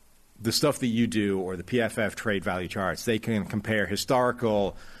the stuff that you do or the PFF trade value charts, they can compare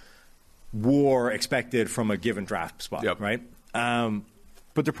historical WAR expected from a given draft spot, yep. Right?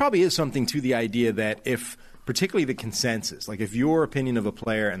 But there probably is something to the idea that if, particularly the consensus, if your opinion of a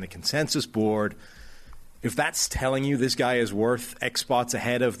player and the consensus board, if that's telling you this guy is worth X spots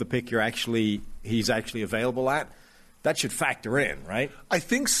ahead of the pick he's actually available at, that should factor in, right? I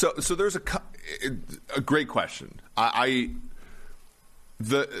think so. So there's a great question.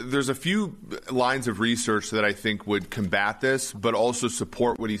 There's a few lines of research that I think would combat this, but also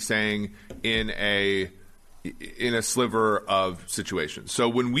support what he's saying in a sliver of situations. So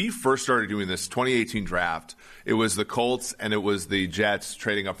when we first started doing this 2018 draft, it was the Colts and it was the Jets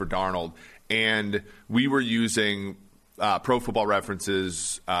trading up for Darnold, and we were using Pro Football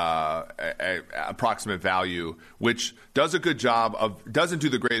Reference's approximate value, which does a good job doesn't do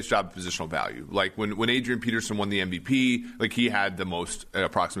the greatest job of positional value. Like when Adrian Peterson won the MVP, he had the most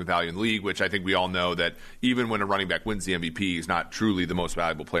approximate value in the league, which I think we all know that even when a running back wins the MVP, he's not truly the most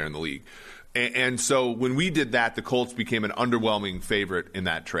valuable player in the league. And so when we did that, the Colts became an underwhelming favorite in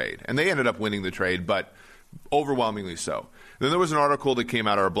that trade. And they ended up winning the trade, but overwhelmingly so. Then there was an article that came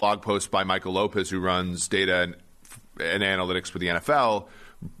out, or a blog post by Michael Lopez, who runs data and analytics for the NFL,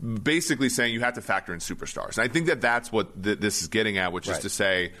 basically saying you have to factor in superstars. And I think that's what this is getting at, which is to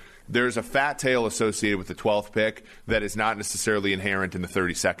say there's a fat tail associated with the 12th pick that is not necessarily inherent in the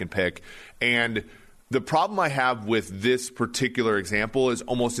 32nd pick. And the problem I have with this particular example is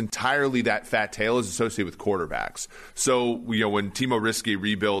almost entirely that fat tail is associated with quarterbacks. So, when Timo Risky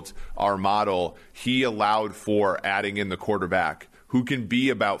rebuilt our model, he allowed for adding in the quarterback who can be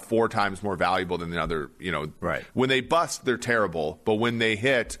about 4 times more valuable than the other, Right. When they bust, they're terrible. But when they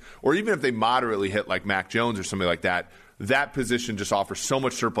hit, or even if they moderately hit like Mac Jones or somebody like that, that position just offers so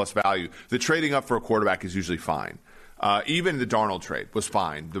much surplus value. The trading up for a quarterback is usually fine. Even the Darnold trade was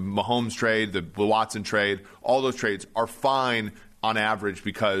fine. The Mahomes trade, the Watson trade, all those trades are fine on average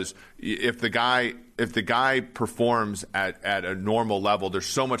because if the guy performs at a normal level, there's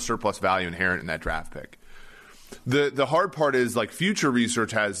so much surplus value inherent in that draft pick. The hard part is future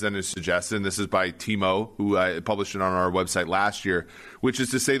research has then suggested, and this is by Timo, who published it on our website last year, which is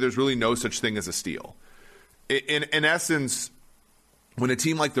to say there's really no such thing as a steal. In essence, when a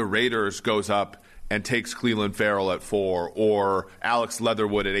team like the Raiders goes up and takes Cleveland Farrell at 4 or Alex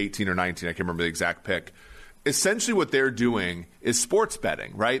Leatherwood at 18 or 19, I can't remember the exact pick, essentially what they're doing is sports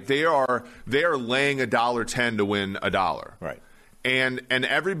betting, right? They are laying $1.10 to win $1. Right. and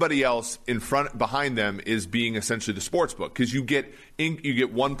everybody else behind them is being essentially the sports book, because you get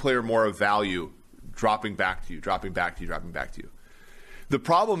one player more of value dropping back to you. The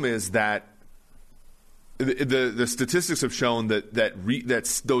problem is that the statistics have shown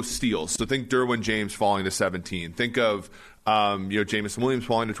that's those steals. So think Derwin James falling to 17. Think of Jamison Williams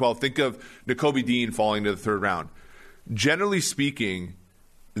falling to 12. Think of Nakobe Dean falling to the third round. Generally speaking,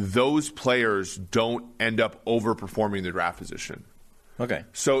 those players don't end up overperforming the draft position. Okay.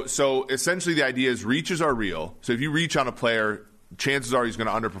 So essentially the idea is reaches are real. So if you reach on a player, chances are he's going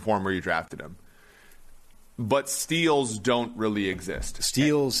to underperform where you drafted him. But steals don't really exist.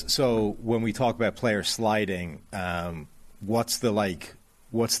 Steals. So when we talk about player sliding, what's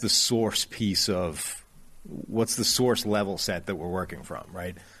the source piece of what's the source level set that we're working from,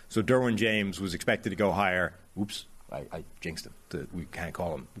 right? So Derwin James was expected to go higher. Oops, I jinxed him. We can't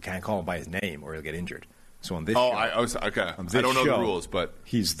call him by his name or he'll get injured. So on this show, I don't know the rules, but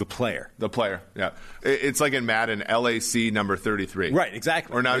he's the player. The player, yeah. It's like in Madden, LAC number 33. Right,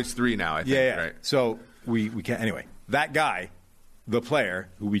 exactly. Or now he's 3 now, I think. Yeah. Right. So we can't. Anyway, that guy, the player,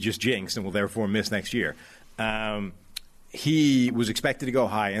 who we just jinxed and will therefore miss next year, he was expected to go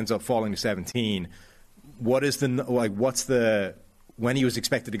high, ends up falling to 17. When he was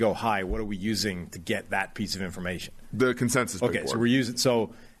expected to go high, what are we using to get that piece of information? The consensus board. Okay, so we're using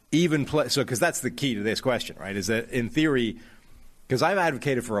because that's the key to this question, right? Is that in theory, because I've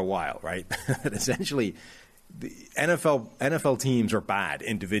advocated for a while, right, that essentially the NFL teams are bad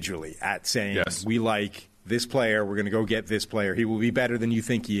individually at saying we like this player, we're going to go get this player, he will be better than you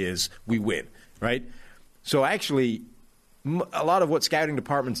think he is, we win, right? So actually, a lot of what scouting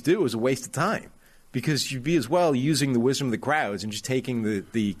departments do is a waste of time. Because you'd be as well using the wisdom of the crowds and just taking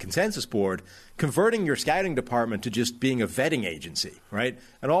the consensus board, converting your scouting department to just being a vetting agency, right?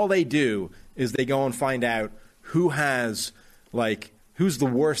 And all they do is they go and find out who's the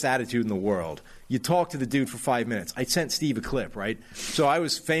worst attitude in the world. You talk to the dude for 5 minutes. I sent Steve a clip, right? So I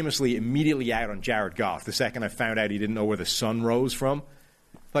was famously immediately out on Jared Goff the second I found out he didn't know where the sun rose from.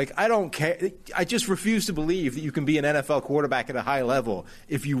 Like, I don't care. I just refuse to believe that you can be an NFL quarterback at a high level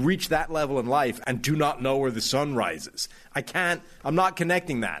if you reach that level in life and do not know where the sun rises. I can't. I'm not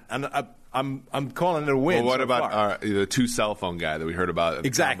connecting that. I'm calling it a win. Well, what about the 2 cell phone guy that we heard about?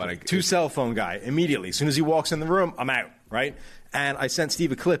 Exactly. 2 cell phone guy. Immediately. As soon as he walks in the room, I'm out, right? And I sent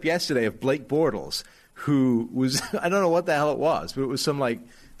Steve a clip yesterday of Blake Bortles, who was, I don't know what the hell it was, but it was some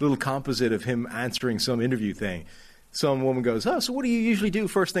little composite of him answering some interview thing. Some woman goes, so what do you usually do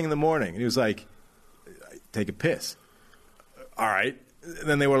first thing in the morning? And he was like, I take a piss. All right. And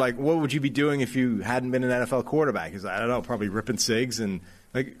then they were like, what would you be doing if you hadn't been an NFL quarterback? He's like, I don't know, probably ripping cigs. And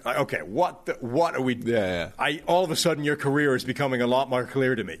okay, what are we? Yeah. All of a sudden your career is becoming a lot more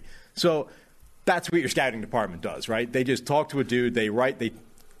clear to me. So that's what your scouting department does, right? They just talk to a dude, they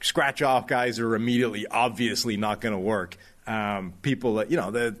scratch off guys who are immediately obviously not going to work. People that,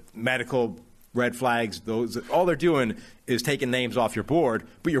 the medical red flags, those all they're doing is taking names off your board,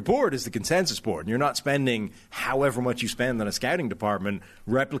 but your board is the consensus board, and you're not spending however much you spend on a scouting department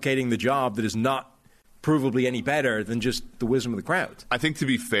replicating the job that is not provably any better than just the wisdom of the crowd. I think, to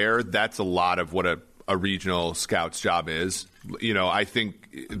be fair, that's a lot of what a regional scout's job is. I think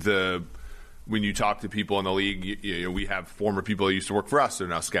when you talk to people in the league, we have former people that used to work for us that are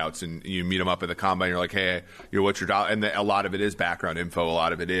now scouts, and you meet them up at the combine, and you're like, hey, what's your job? And a lot of it is background info. A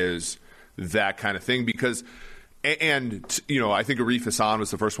lot of it is that kind of thing, because I think Arif Hassan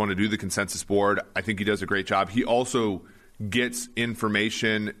was the first one to do the consensus board. I think he does a great job. He also gets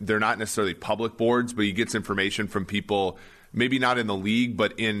information. They're not necessarily public boards, but he gets information from people, maybe not in the league,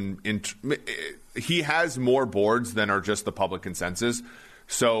 but he has more boards than are just the public consensus.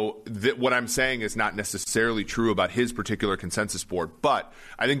 So what I'm saying is not necessarily true about his particular consensus board. But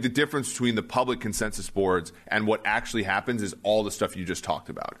I think the difference between the public consensus boards and what actually happens is all the stuff you just talked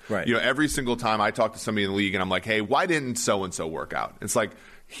about. Right. Every single time I talk to somebody in the league and I'm like, hey, why didn't so-and-so work out? It's like,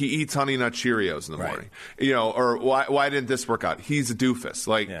 he eats Honey Nut Cheerios in the morning. Or why didn't this work out? He's a doofus.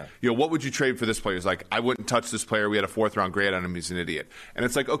 What would you trade for this player? He's like, I wouldn't touch this player. We had a 4th-round grade on him. He's an idiot. And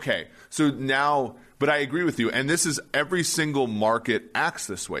it's like, okay, so now... But I agree with you, and this is every single market acts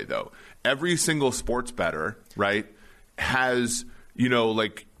this way, though. Every single sports bettor, right, has,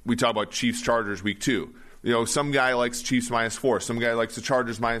 like we talk about Chiefs-Chargers week 2. Some guy likes Chiefs -4, some guy likes the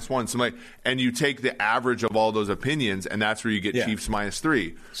Chargers -1, and you take the average of all those opinions, and that's where you get Chiefs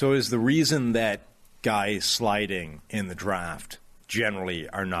 -3. So is the reason that guys sliding in the draft generally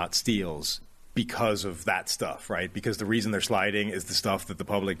are not steals because of that stuff, right? Because the reason they're sliding is the stuff that the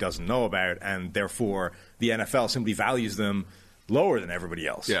public doesn't know about, and therefore the NFL simply values them lower than everybody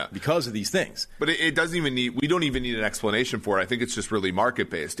else because of these things. But it doesn't even we don't even need an explanation for it. I think it's just really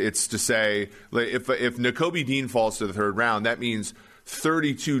market-based. It's to say, like, if Nakobe Dean falls to the third round, that means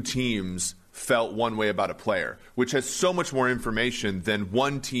 32 teams felt one way about a player, which has so much more information than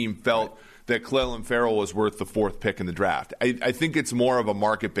one team felt that Clelin Ferrell was worth the 4th pick in the draft. I think it's more of a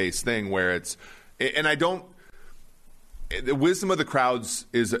market-based thing where it's – and I don't – the wisdom of the crowds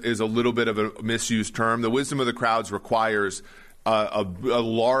is a little bit of a misused term. The wisdom of the crowds requires a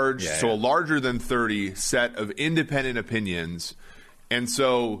larger than 30 set of independent opinions. And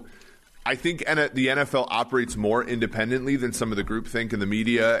so I think the NFL operates more independently than some of the groupthink in the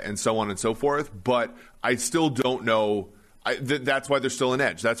media and so on and so forth. But I still don't know. That's why there's still an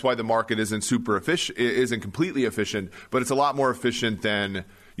edge. That's why the market isn't super efficient, isn't completely efficient, but it's a lot more efficient than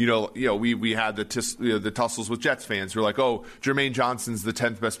we had the tussles with Jets fans who are like, oh, Jermaine Johnson's the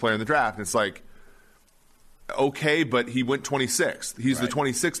 10th best player in the draft. And it's like, okay, but he went 26th. He's the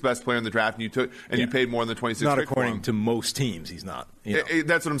 26th best player in the draft, and you paid more than the 26th. Not pick according for him. to most teams, he's not.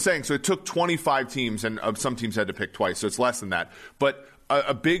 That's what I'm saying. So it took 25 teams, and some teams had to pick twice, so it's less than that. But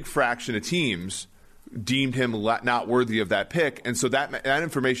a big fraction of teams deemed him not worthy of that pick, and so that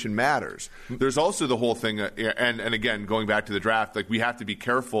information matters. There's also the whole thing, and again, going back to the draft, like we have to be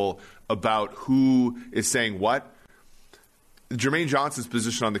careful about who is saying what. Jermaine Johnson's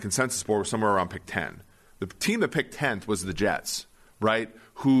position on the consensus board was somewhere around pick 10. The team that picked 10th was the Jets, right,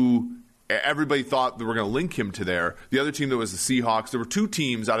 who everybody thought they were going to link him to there. The other team that was the Seahawks. There were 2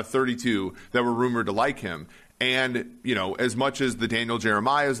 teams out of 32 that were rumored to like him. And, as much as the Daniel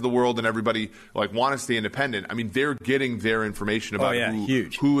Jeremiahs of the world and everybody want to stay independent, I mean, they're getting their information about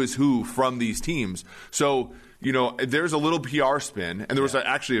who is who from these teams. So, there's a little PR spin. And there was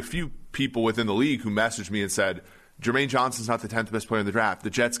actually a few people within the league who messaged me and said, Jermaine Johnson's not the 10th best player in the draft.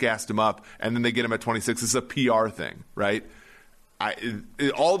 The Jets gassed him up, and then they get him at 26. This is a PR thing, right?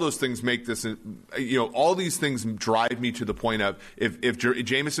 All those things make this, all these things drive me to the point of if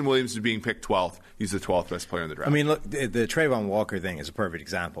Jameson Williams is being picked 12th, he's the 12th best player in the draft. I mean, look, the Trayvon Walker thing is a perfect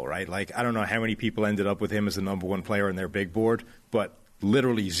example, right? Like, I don't know how many people ended up with him as the number 1 player in their big board, but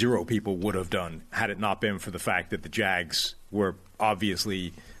literally 0 people would have done had it not been for the fact that the Jags were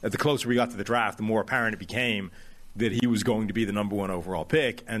obviously, the closer we got to the draft, the more apparent it became that he was going to be the number 1 overall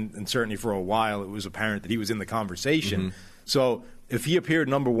pick, and certainly for a while it was apparent that he was in the conversation. Mm-hmm. So if he appeared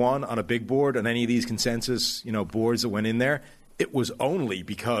number 1 on a big board on any of these consensus, boards that went in there, it was only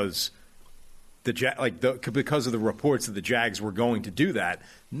because because of the reports that the Jags were going to do that.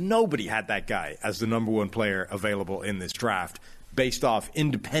 Nobody had that guy as the number 1 player available in this draft, based off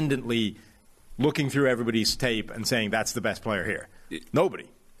independently looking through everybody's tape and saying that's the best player here. Nobody.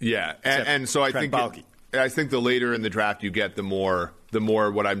 Yeah, and so I think the later in the draft you get, the more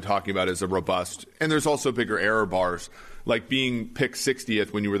what I'm talking about is a robust, and there's also bigger error bars. Like being picked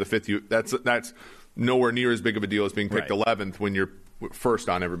 60th when you were the 5th, that's nowhere near as big of a deal as being picked 11th when you're first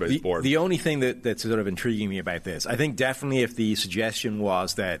on everybody's board. The only thing that's sort of intriguing me about this, I think definitely if the suggestion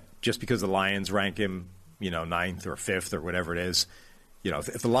was that just because the Lions rank him, 9th or 5th or whatever it is,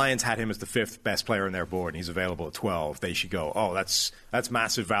 if the Lions had him as the 5th best player on their board and he's available at 12, they should go, oh, that's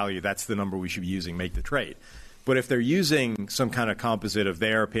massive value. That's the number we should be using, make the trade. But if they're using some kind of composite of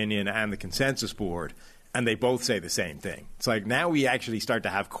their opinion and the consensus board, and they both say the same thing, it's like now we actually start to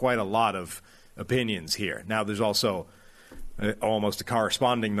have quite a lot of opinions here. Now there's also almost a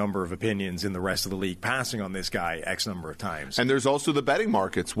corresponding number of opinions in the rest of the league passing on this guy X number of times. And there's also the betting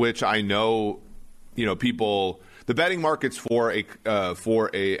markets, which I know, people. The betting markets for a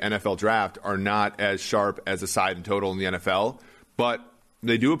NFL draft are not as sharp as a side and total in the NFL, but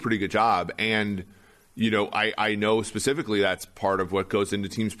they do a pretty good job. And I know specifically that's part of what goes into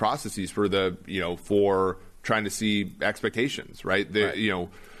teams' processes for for trying to see expectations, right?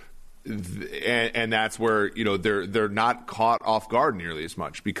 And that's where they're not caught off guard nearly as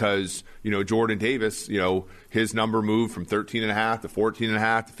much because Jordan Davis, his number moved from 13.5 to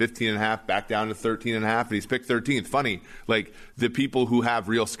 14.5 to 15.5 back down to 13.5, and he's picked 13th. Funny, like the people who have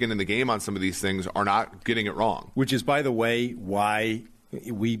real skin in the game on some of these things are not getting it wrong. Which is, by the way, why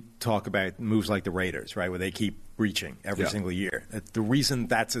we talk about moves like the Raiders, right, where they keep reaching every single year. The reason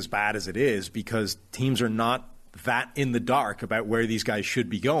that's as bad as it is because teams are not that in the dark about where these guys should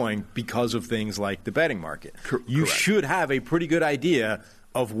be going because of things like the betting market. You should have a pretty good idea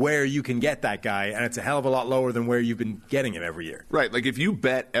of where you can get that guy, and it's a hell of a lot lower than where you've been getting him every year. Right. Like if you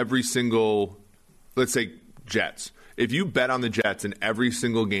bet every single, let's say Jets, if you bet on the Jets in every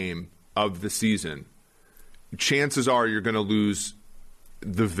single game of the season, chances are you're going to lose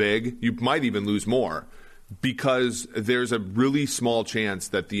the VIG. You might even lose more because there's a really small chance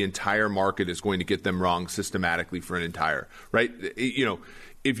that the entire market is going to get them wrong systematically for an entire, right? You know,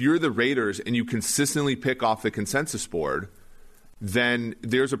 if you're the Raiders and you consistently pick off the consensus board, then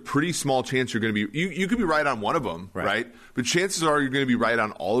there's a pretty small chance you're going to be, you could be right on one of them, right? But chances are you're going to be right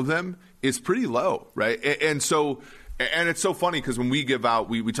on all of them is pretty low, right? And so, and it's so funny because when we give out,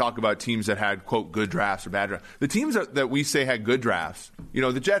 we talk about teams that had, quote, good drafts or bad drafts. The teams that we say had good drafts, you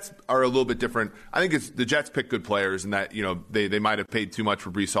know, the Jets are a little bit different. I think it's the Jets pick good players and that, you know, they might have paid too much for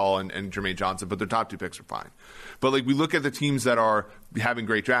Breece Hall and Jermaine Johnson, but their top 2 picks are fine. But like we look at the teams that are having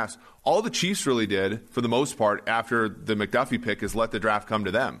great drafts, all the Chiefs really did, for the most part, after the McDuffie pick is let the draft come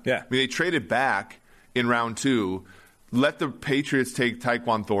to them. Yeah. I mean, they traded back in round 2, let the Patriots take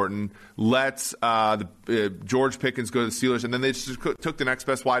Tyquan Thornton, let George Pickens go to the Steelers, and then they just took the next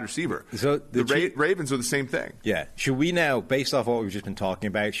best wide receiver. So the Ravens are the same thing. Yeah. Should we now, based off what we've just been talking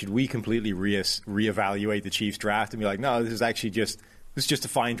about, should we completely reevaluate the Chiefs draft and be like, no, this is just a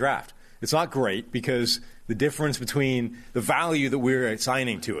fine draft? It's not great because the difference between the value that we're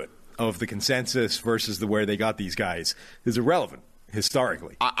assigning to it of the consensus versus where they got these guys is irrelevant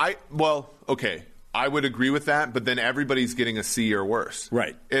historically. Well, okay. I would agree with that, but then everybody's getting a C or worse.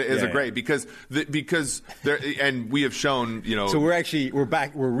 Right. It is a grade because there, and we have shown, you know. So we're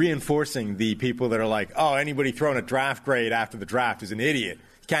reinforcing the people that are like, oh, anybody throwing a draft grade after the draft is an idiot.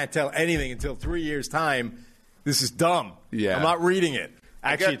 You can't tell anything until 3 years' time. This is dumb. Yeah. I'm not reading it.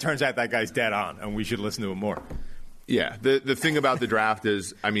 Actually, it turns out that guy's dead on, and we should listen to him more. Yeah. The thing about the draft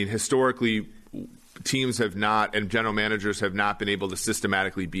is, I mean, historically, teams have not, and general managers have not been able to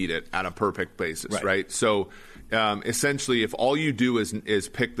systematically beat it on a per pick basis, right? So essentially, if all you do is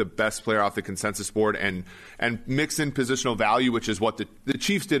pick the best player off the consensus board and mix in positional value, which is what the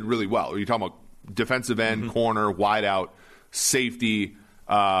Chiefs did really well. You're talking about defensive end, corner, wide out, safety,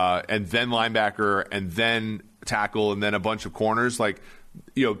 and then linebacker, and then tackle, and then a bunch of corners. Like,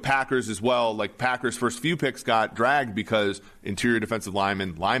 you know, Packers as well. Like, Packers' first few picks got dragged because interior defensive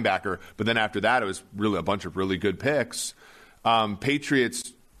lineman, linebacker. But then after that, it was really a bunch of really good picks.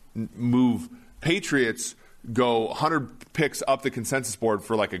 Patriots go 100 picks up the consensus board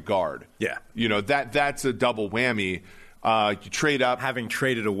for like a guard. Yeah. You know, that's a double whammy. You trade up. Having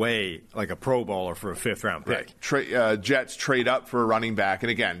traded away like a Pro Bowler for a 5th-round pick. Jets trade up for a running back. And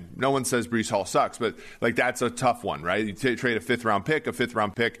again, no one says Breece Hall sucks, but like that's a tough one, right? You trade a 5th-round pick. A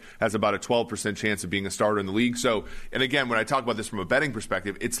 5th-round pick has about a 12% chance of being a starter in the league. So, and again, when I talk about this from a betting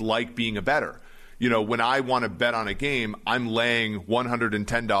perspective, it's like being a bettor. You know, when I want to bet on a game, I'm laying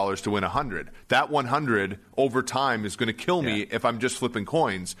 $110 to win 100. That 100 over time is going to kill me if I'm just flipping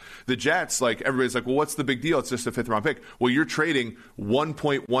coins. The Jets, like, everybody's like, well, what's the big deal? It's just a 5th-round pick. Well, you're trading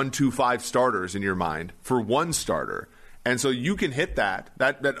 1.125 starters in your mind for one starter. And so you can hit that,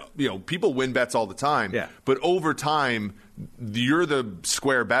 you know, people win bets all the time. Yeah. But over time, you're the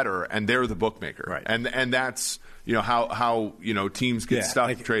square bettor and they're the bookmaker. Right. And that's, you know, how you know, teams get stuck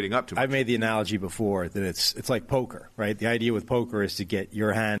like, trading up too much. I've made the analogy before that it's like poker, right? The idea with poker is to get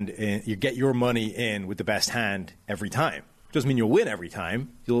your hand in, you get your money in with the best hand every time. Doesn't mean you'll win every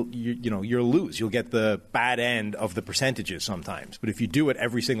time. You'll lose. You'll get the bad end of the percentages sometimes. But if you do it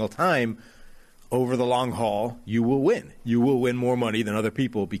every single time, over the long haul, you will win. You will win more money than other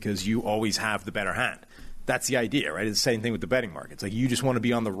people because you always have the better hand. That's the idea, right? It's the same thing with the betting markets. Like, you just want to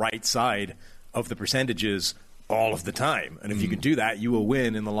be on the right side of the percentages all of the time. And if you can do that, you will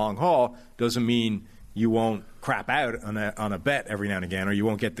win in the long haul. Doesn't mean you won't crap out on a bet every now and again, or you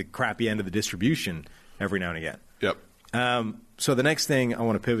won't get the crappy end of the distribution every now and again. Yep. So the next thing I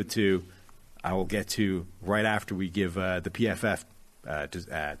want to pivot to, I will get to right after we give the PFF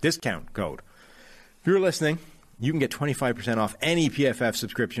discount code. If you're listening, you can get 25% off any PFF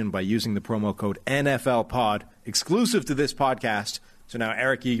subscription by using the promo code NFLPOD, exclusive to this podcast. So now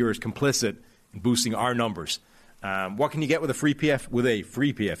Eric Eager is complicit in boosting our numbers. What can you get with a free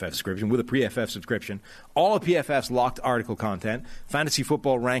PFF subscription, with a pre-FF subscription? All of PFF's locked article content, fantasy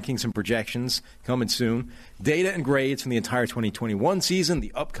football rankings and projections coming soon, data and grades from the entire 2021 season,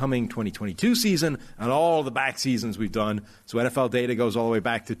 the upcoming 2022 season, and all the back seasons we've done. So NFL data goes all the way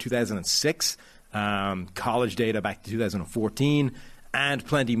back to 2006, college data back to 2014, and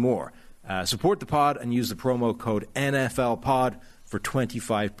plenty more. Support the pod and use the promo code NFLPOD for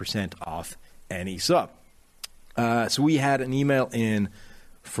 25% off any sub. So we had an email in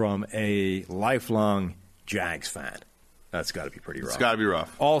from a lifelong Jags fan. That's got to be pretty rough. It's got to be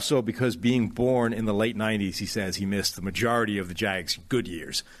rough. Also, because being born in the late 90s, he says he missed the majority of the Jags' good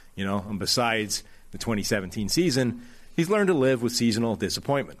years. You know, and besides the 2017 season, he's learned to live with seasonal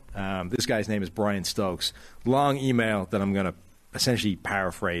disappointment. This guy's name is Brian Stokes. Long email that I'm going to essentially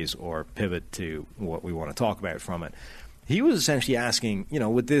paraphrase or pivot to what we want to talk about from it. He was essentially asking,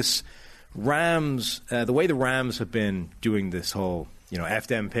 with this Rams, the way the Rams have been doing this whole,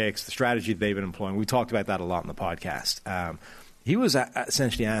 FDM picks, the strategy that they've been employing. We talked about that a lot in the podcast. He was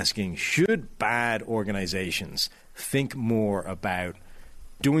essentially asking, should bad organizations think more about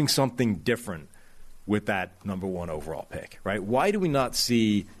doing something different with that number one overall pick, right? Why do we not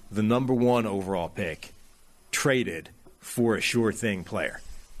see the number one overall pick traded for a sure thing player?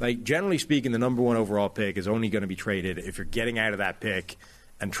 Like, generally speaking, the number one overall pick is only going to be traded if you're getting out of that pick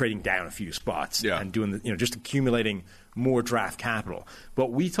and trading down a few spots and doing just accumulating more draft capital.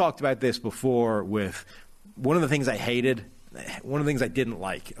 But we talked about this before with one of the things I hated, one of the things I didn't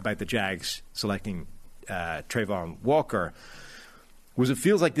like about the Jags selecting Trayvon Walker was it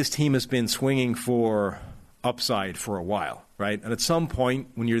feels like this team has been swinging for upside for a while, right? And at some point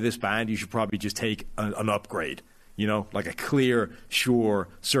when you're this bad, you should probably just take an upgrade, like a clear, sure,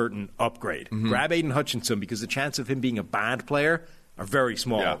 certain upgrade. Mm-hmm. Grab Aiden Hutchinson because the chance of him being a bad player are very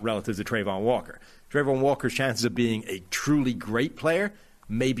small relative to Trayvon Walker. Trayvon Walker's chances of being a truly great player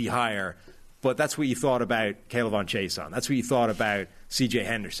may be higher, but that's what you thought about K'Lavon Chaisson. That's what you thought about C.J.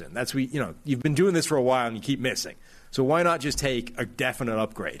 Henderson. That's what you've been doing this for a while and you keep missing. So why not just take a definite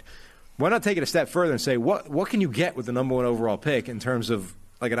upgrade? Why not take it a step further and say, what can you get with the number one overall pick in terms of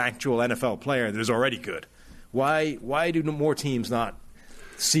like an actual NFL player that is already good? Why do more teams not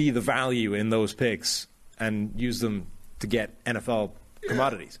see the value in those picks and use them to get NFL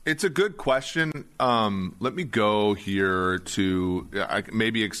commodities? It's a good question. Let me go here to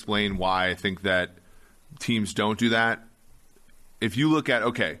maybe explain why I think that teams don't do that. If you look at,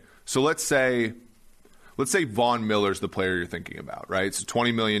 so let's say Von Miller's the player you're thinking about, right? So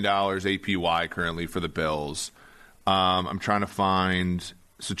 $20 million APY currently for the Bills. I'm trying to find...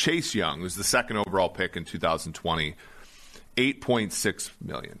 So Chase Young was the second overall pick in 2020, $8.6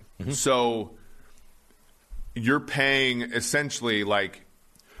 million. Mm-hmm. So you're paying essentially like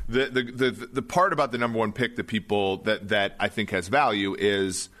the part about the number one pick that people that I think has value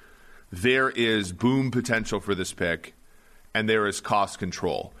is there is boom potential for this pick and there is cost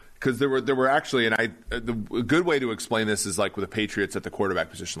control. Because there were actually, and a good way to explain this is like with the Patriots at the quarterback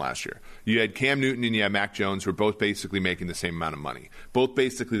position last year. You had Cam Newton and you had Mac Jones, who were both basically making the same amount of money. Both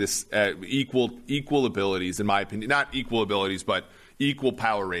basically this equal abilities, in my opinion. Not equal abilities, but equal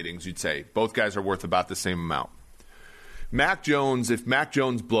power ratings, you'd say. Both guys are worth about the same amount. Mac Jones, if Mac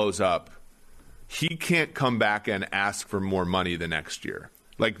Jones blows up, he can't come back and ask for more money the next year.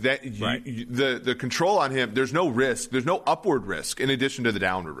 Like that, right. The control on him, there's no risk. There's no upward risk in addition to the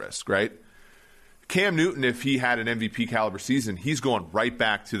downward risk, right? Cam Newton, if he had an MVP caliber season, he's going right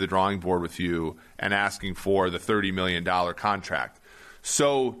back to the drawing board with you and asking for the $30 million contract.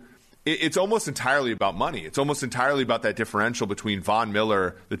 So it's almost entirely about money. It's almost entirely about that differential between Von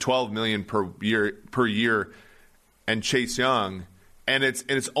Miller, the $12 million per year, and Chase Young, and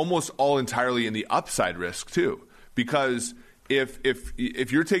it's almost all entirely in the upside risk too, because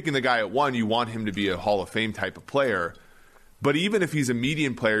if you're taking the guy at one, you want him to be a Hall of Fame type of player. But even if he's a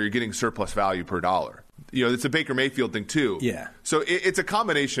median player, you're getting surplus value per dollar. It's a Baker Mayfield thing too. Yeah. So it's a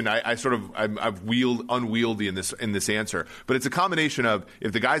combination. I've unwieldy in this answer, but it's a combination of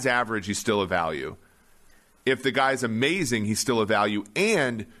if the guy's average, he's still a value. If the guy's amazing, he's still a value,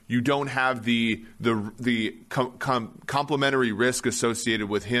 and you don't have the complementary risk associated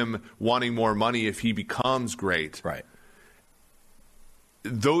with him wanting more money if he becomes great. Right.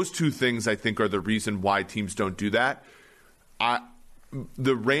 Those two things, I think, are the reason why teams don't do that.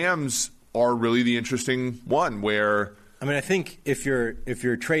 The Rams are really the interesting one where... I think if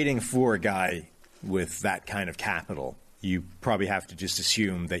you're trading for a guy with that kind of capital, you probably have to just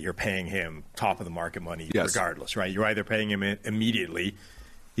assume that you're paying him top of the market money regardless, right? You're either paying him immediately.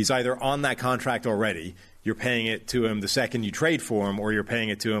 He's either on that contract already, you're paying it to him the second you trade for him, or you're paying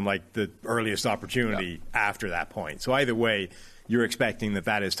it to him like the earliest opportunity after that point. So either way, you're expecting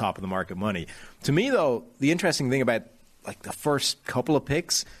that is top of the market money. To me, though, the interesting thing about like the first couple of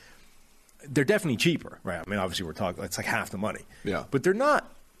picks, they're definitely cheaper, right? Obviously we're talking it's like half the money. Yeah. But they're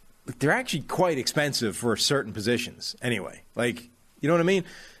not. They're actually quite expensive for certain positions. Anyway, you know what I mean?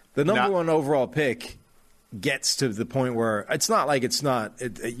 The number one overall pick gets to the point where it's not like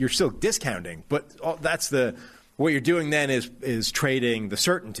you're still discounting, but what you're doing then is trading the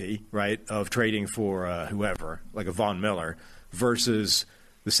certainty, right, of trading for whoever, like a Von Miller, versus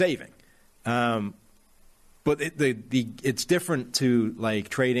the saving. But it's different to like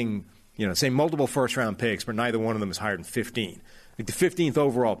trading, say multiple first round picks, but neither one of them is higher than 15. Like the 15th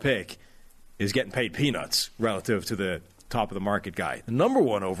overall pick is getting paid peanuts relative to the top of the market guy. The number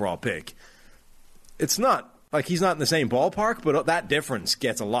one overall pick, it's not Like, he's not in the same ballpark, but that difference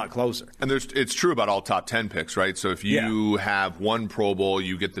gets a lot closer. And it's true about all top 10 picks, right? So if you have one Pro Bowl,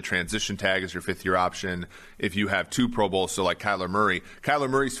 you get the transition tag as your fifth-year option. If you have two Pro Bowls, so like Kyler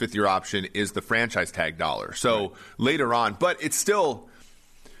Murray's fifth-year option is the franchise tag dollar. So later on, but it's still,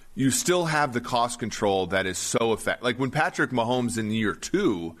 you still have the cost control that is so effective. Like when Patrick Mahomes in year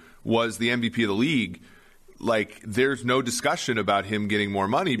 2 was the MVP of the league, like there's no discussion about him getting more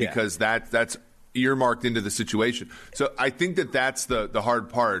money because that's earmarked into the situation. So I think that's the hard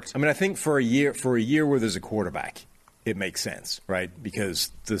part. I mean, I think for a year where there's a quarterback, it makes sense, right?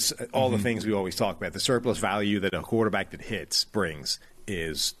 Because all the things we always talk about, the surplus value that a quarterback that hits brings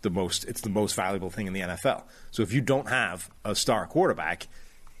is the most valuable thing in the NFL. So if you don't have a star quarterback,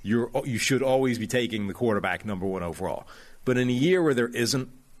 you should always be taking the quarterback number 1 overall. But in a year where there isn't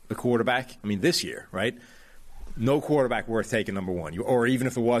a quarterback, I mean this year, right? No quarterback worth taking number 1. Or even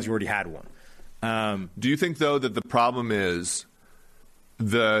if there was, you already had one. Do you think, though, that the problem is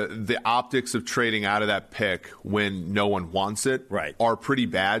the optics of trading out of that pick when no one wants it are pretty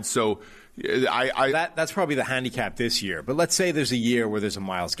bad? So that's probably the handicap this year. But let's say there's a year where there's a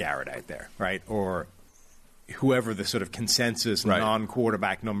Myles Garrett out there, right? Or whoever the sort of consensus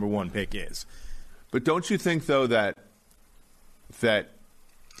non-quarterback number 1 pick is. But don't you think, though, that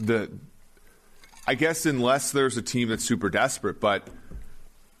I guess unless there's a team that's super desperate, but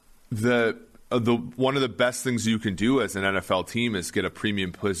one of the best things you can do as an NFL team is get a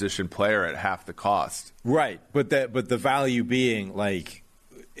premium position player at half the cost. Right, but the value being, like,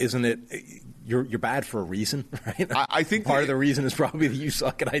 isn't it? You're bad for a reason, right? I think part of the reason is probably that you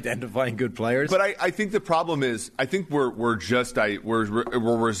suck at identifying good players. But I think the problem is, I think we're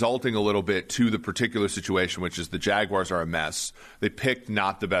resulting a little bit to the particular situation, which is the Jaguars are a mess. They picked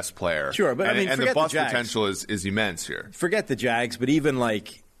not the best player. Sure, but and the bust potential is immense here. Forget the Jags, but even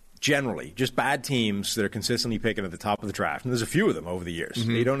like. Generally, just bad teams that are consistently picking at the top of the draft. And there's a few of them over the years.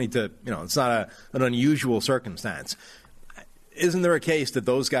 You don't need to, it's not an unusual circumstance. Isn't there a case that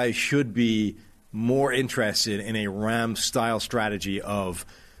those guys should be more interested in a Rams-style strategy of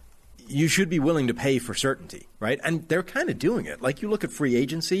you should be willing to pay for certainty, right? And they're kind of doing it. Like, you look at free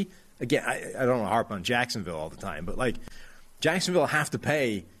agency. Again, I don't want to harp on Jacksonville all the time, but, like, Jacksonville have to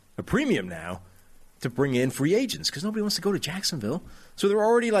pay a premium now to bring in free agents because nobody wants to go to Jacksonville. So they're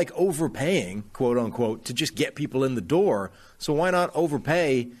already like overpaying, quote unquote, to just get people in the door. So why not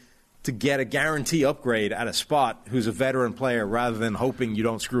overpay to get a guarantee upgrade at a spot who's a veteran player rather than hoping you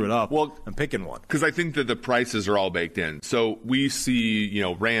don't screw it up and picking one? Because I think that the prices are all baked in. So we see,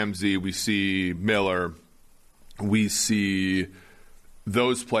 Ramsey, we see Miller, we see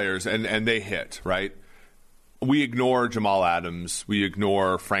those players, and they hit, right? We ignore Jamal Adams. We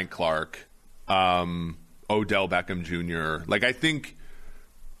ignore Frank Clark. Odell Beckham Jr. Like, I think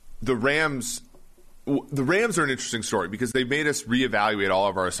the Rams are an interesting story because they made us reevaluate all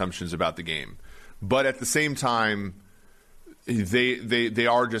of our assumptions about the game. But at the same time, they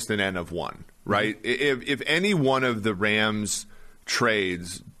are just an N of one, right? Mm-hmm. If any one of the Rams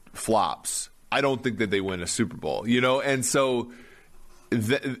trades flops, I don't think that they win a Super Bowl, And so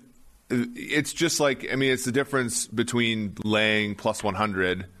it's just like, it's the difference between laying plus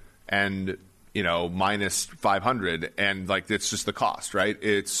 100 and minus 500, and like it's just the cost, right?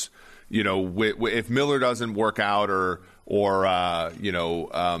 It's if Miller doesn't work out, or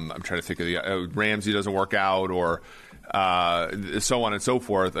I'm trying to think of the Ramsey doesn't work out, or so on and so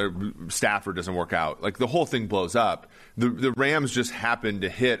forth. Stafford doesn't work out. Like the whole thing blows up. The Rams just happen to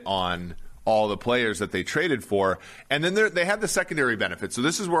hit on all the players that they traded for, and then they have the secondary benefit. So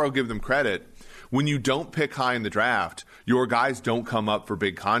this is where I'll give them credit. When you don't pick high in the draft, your guys don't come up for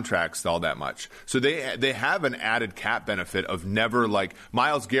big contracts all that much. So they have an added cap benefit of never, like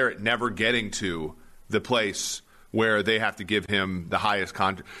Myles Garrett never getting to the place where they have to give him the highest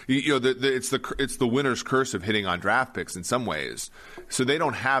contract. It's the winner's curse of hitting on draft picks in some ways. So they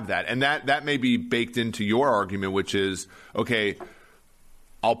don't have that. And that may be baked into your argument, which is, okay,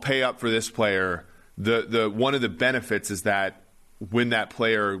 I'll pay up for this player. The one of the benefits is that when that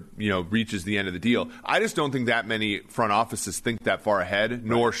player, reaches the end of the deal. I just don't think that many front offices think that far ahead,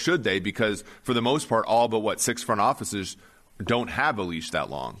 nor should they, because for the most part, all but 6 front offices don't have a leash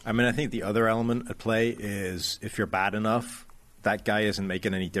that long. I think the other element at play is if you're bad enough, that guy isn't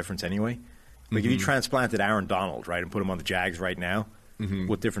making any difference anyway. Like if you transplanted Aaron Donald, right, and put him on the Jags right now,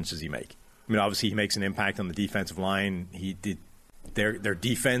 what difference does he make? Obviously he makes an impact on the defensive line. Their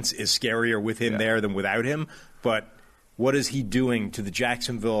defense is scarier with him there than without him, but what is he doing to the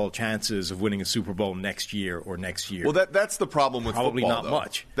Jacksonville chances of winning a Super Bowl next year or next year? Well, that's the problem with Probably football. Probably not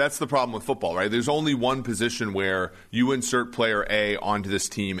much. That's the problem with football, right? There's only one position where you insert player A onto this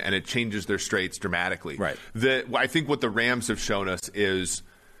team and it changes their straits dramatically. Right. I think what the Rams have shown us is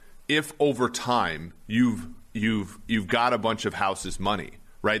if over time you've got a bunch of houses money,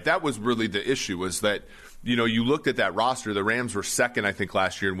 right? That was really the issue, was that, you looked at that roster. The Rams were second, I think,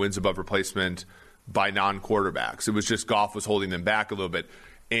 last year in wins above replacement by non-quarterbacks. It was just Goff was holding them back a little bit.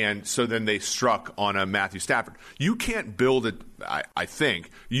 And so then they struck on a Matthew Stafford. You can't build I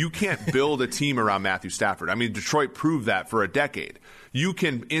think, you can't build a team around Matthew Stafford. I mean, Detroit proved that for a decade. You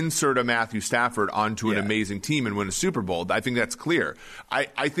can insert a Matthew Stafford onto an amazing team and win a Super Bowl. I think that's clear.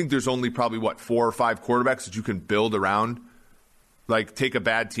 I think there's only probably, 4 or 5 quarterbacks that you can build around. Like, take a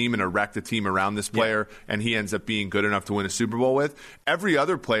bad team and erect a team around this player, and he ends up being good enough to win a Super Bowl with. Every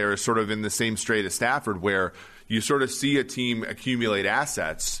other player is sort of in the same strait as Stafford, where you sort of see a team accumulate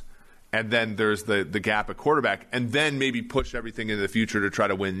assets, and then there's the gap at quarterback, and then maybe push everything into the future to try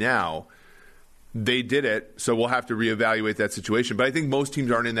to win now. They did it, so we'll have to reevaluate that situation. But I think most teams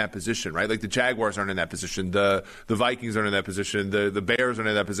aren't in that position, right? Like the Jaguars aren't in that position. The Vikings aren't in that position. The Bears aren't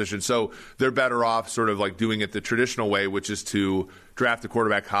in that position. So they're better off sort of like doing it the traditional way, which is to draft a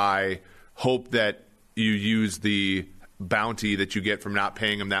quarterback high, hope that you use the bounty that you get from not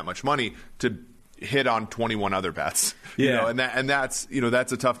paying them that much money to hit on 21 other bets. And that's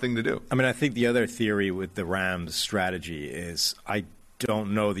a tough thing to do. I mean, I think the other theory with the Rams strategy is I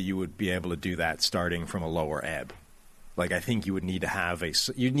don't know that you would be able to do that starting from a lower ebb. Like, I think you would need to have a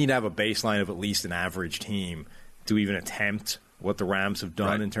baseline of at least an average team to even attempt what the Rams have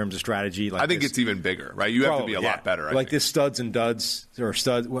done in terms of strategy. Like, I think it's even bigger, right? You have to be a lot better. I think this studs and duds, or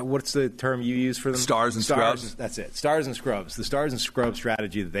studs. What's the term you use for them? Stars and scrubs. That's it. Stars and scrubs. The stars and scrubs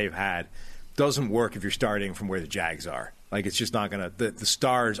strategy that they've had doesn't work if you're starting from where the Jags are. Like, it's just not going to – the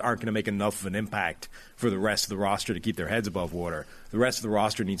stars aren't going to make enough of an impact for the rest of the roster to keep their heads above water. The rest of the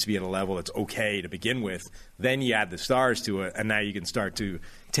roster needs to be at a level that's okay to begin with. Then you add the stars to it, and now you can start to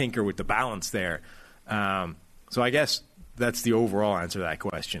tinker with the balance there. So I guess that's the overall answer to that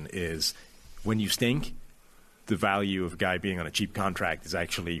question is when you stink, the value of a guy being on a cheap contract is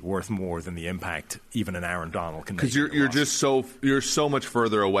actually worth more than the impact even an Aaron Donald can make. Because you're so much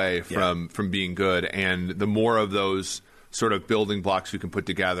further away from being good, and the more of those sort of building blocks you can put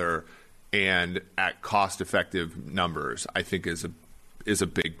together and at cost-effective numbers, I think is a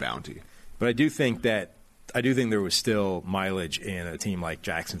big bounty. But I do think there was still mileage in a team like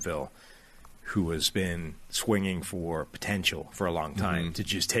Jacksonville, who has been swinging for potential for a long time, to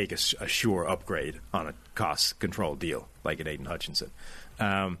just take a sure upgrade on a cost-controlled deal like an Aiden Hutchinson.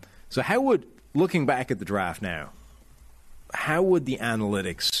 So how would, looking back at the draft now, how would the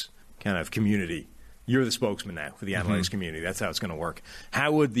analytics kind of community, you're the spokesman now for the analytics community, that's how it's going to work,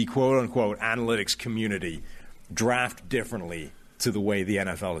 how would the quote-unquote analytics community draft differently to the way the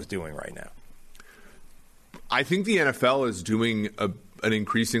NFL is doing right now? I think the NFL is doing an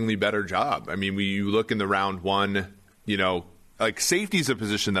increasingly better job. I mean, you look in the round one, like safety is a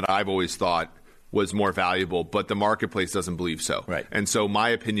position that I've always thought was more valuable, but the marketplace doesn't believe so. Right. And so my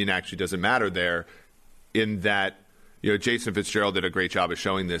opinion actually doesn't matter there in that, Jason Fitzgerald did a great job of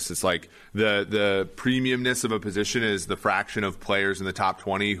showing this. It's like the premiumness of a position is the fraction of players in the top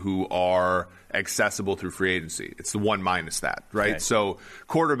 20 who are accessible through free agency. It's the one minus that, right? Okay. So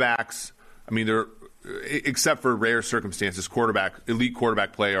quarterbacks, I mean, they're, except for rare circumstances, elite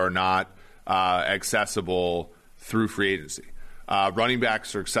quarterback play are not accessible through free agency. Running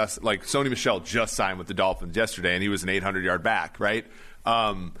backs are accessible. Like Sony Michel just signed with the Dolphins yesterday, and he was an 800-yard back, right?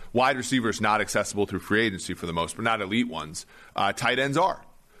 Wide receivers not accessible through free agency for the most, but not elite ones. Tight ends are.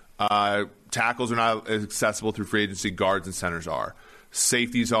 Tackles are not accessible through free agency. Guards and centers are.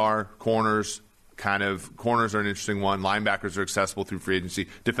 Safeties are. Corners are an interesting one. Linebackers are accessible through free agency.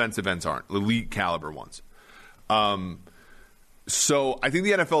 Defensive ends aren't. Elite caliber ones. So I think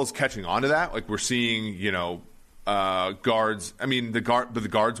the NFL is catching on to that. Like we're seeing, guards. I mean, the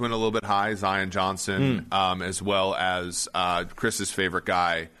guards went a little bit high. Zion Johnson, as well as Chris's favorite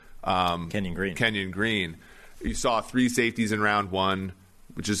guy, Kenyon Green. You saw 3 safeties in round one,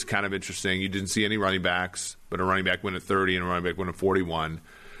 which is kind of interesting. You didn't see any running backs, but a running back went at 30 and a running back went at 41.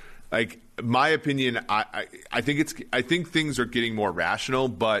 Like my opinion, I think things are getting more rational,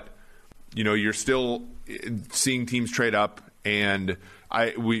 but you're still seeing teams trade up, and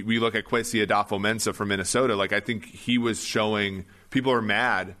we look at Kwesi Adofo-Mensah from Minnesota. Like I think he was showing people are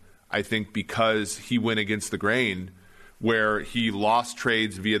mad. I think because he went against the grain, where he lost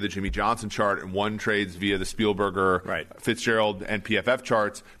trades via the Jimmy Johnson chart and won trades via the Spielberger, Fitzgerald, and PFF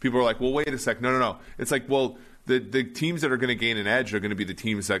charts. People are like, well, wait a sec, no. It's like, well, the teams that are going to gain an edge are going to be the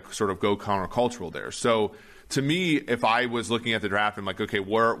teams that sort of go countercultural there. So to me, if I was looking at the draft and like, okay,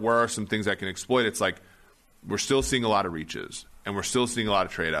 where are some things I can exploit? It's like we're still seeing a lot of reaches and we're still seeing a lot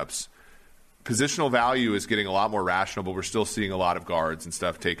of trade ups. Positional value is getting a lot more rational, but we're still seeing a lot of guards and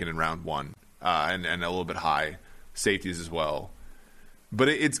stuff taken in round 1 and a little bit high, safeties as well. But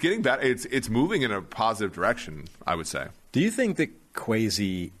it's getting better. It's moving in a positive direction, I would say. Do you think that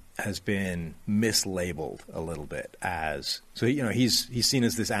Kwesi has been mislabeled a little bit as he's seen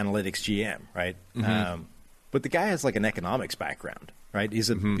as this analytics GM, right? Mm-hmm. But the guy has like an economics background, right? He's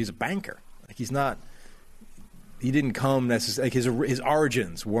a banker. Like he didn't come necessarily like his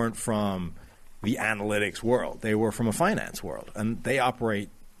origins weren't from the analytics world. They were from a finance world, and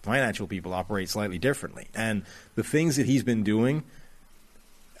financial people operate slightly differently. And the things that he's been doing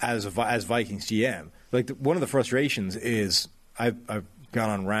as Vikings GM, like one of the frustrations is I've gone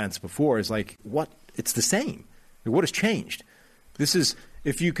on rants before, is like, it's the same. Like, what has changed? This is,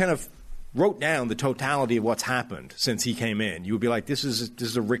 if you kind of wrote down the totality of what's happened since he came in, you would be like, this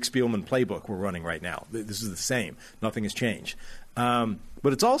is a Rick Spielman playbook we're running right now. This is the same. Nothing has changed.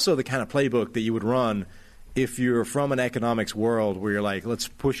 But it's also the kind of playbook that you would run if you're from an economics world where you're like, let's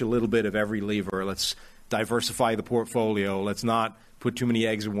push a little bit of every lever. Let's diversify the portfolio. Let's not put too many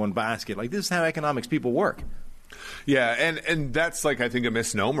eggs in one basket. Like, this is how economics people work. Yeah, and that's like, I think, a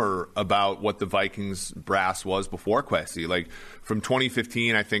misnomer about what the Vikings brass was before Kwesi. Like from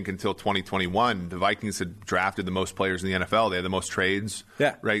 2015, I think, until 2021, the Vikings had drafted the most players in the NFL. They had the most trades.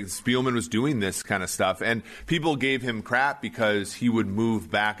 Yeah. Right. Spielman was doing this kind of stuff, and people gave him crap because he would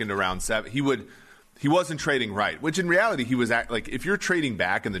move back into round 7. He wasn't trading right, which in reality he was like, if you're trading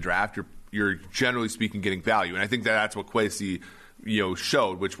back in the draft, you're generally speaking getting value, and I think that's what Kwesi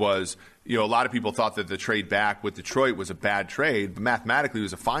showed, which was, a lot of people thought that the trade back with Detroit was a bad trade, but mathematically it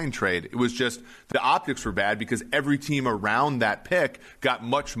was a fine trade. It was just the optics were bad because every team around that pick got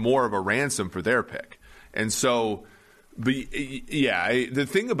much more of a ransom for their pick. And so, the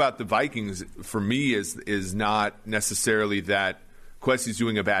thing about the Vikings for me is not necessarily that Kwesi's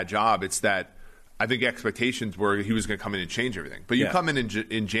doing a bad job. It's that I think expectations were he was going to come in and change everything. But you come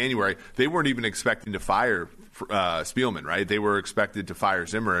in January, they weren't even expecting to fire Spielman, right? They were expected to fire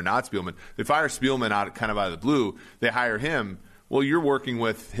Zimmer and not Spielman. They fire Spielman out of the blue. They hire him. Well, you're working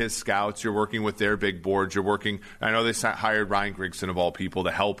with his scouts. You're working with their big boards. I know they hired Ryan Grigson of all people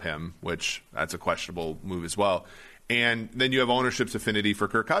to help him, which that's a questionable move as well. And then you have ownership's affinity for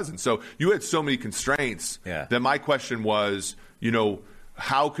Kirk Cousins. So you had so many constraints that my question was,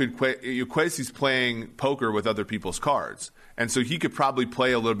 how could Kwesi's playing poker with other people's cards? And so he could probably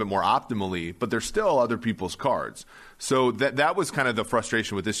play a little bit more optimally, but they're still other people's cards. So that was kind of the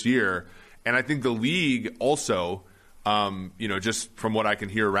frustration with this year. And I think the league also, just from what I can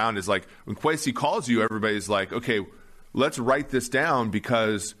hear around, is like when Kwesi calls you, everybody's like, okay, let's write this down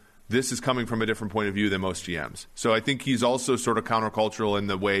because this is coming from a different point of view than most GMs. So I think he's also sort of countercultural in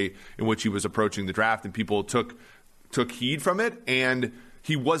the way in which he was approaching the draft, and people took heed from it, and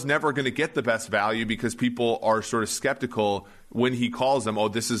he was never going to get the best value because people are sort of skeptical when he calls them, oh,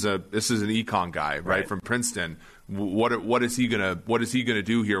 this is an econ guy, right, from Princeton. What is he gonna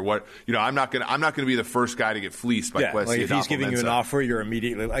do here? I'm not gonna be the first guy to get fleeced by Kwesi. Like if he's giving you an offer, you're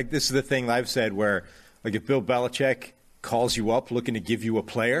immediately like, this is the thing I've said where, like, if Bill Belichick calls you up looking to give you a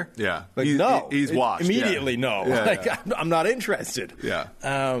player, like he's washed immediatly. No, I'm not interested.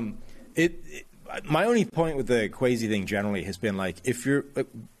 My only point with the Kwesi thing generally has been like, if you're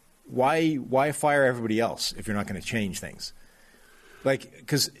why fire everybody else if you're not going to change things? Like,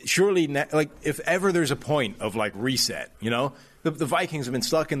 because surely, like, if ever there's a point of like reset, the Vikings have been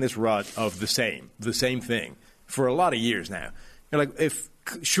stuck in this rut of the same thing for a lot of years now. You're like,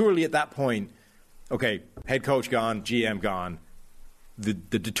 surely at that point, okay, head coach gone, GM gone, the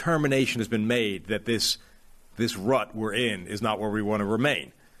determination has been made that this rut we're in is not where we want to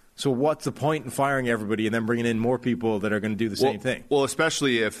remain. So what's the point in firing everybody and then bringing in more people that are going to do the same thing? Well,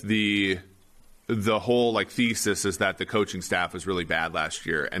 especially if the whole like thesis is that the coaching staff was really bad last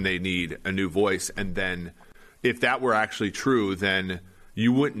year and they need a new voice. And then if that were actually true, then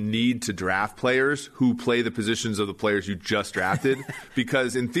you wouldn't need to draft players who play the positions of the players you just drafted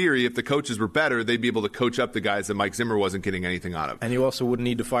because in theory, if the coaches were better, they'd be able to coach up the guys that Mike Zimmer wasn't getting anything out of. And you also wouldn't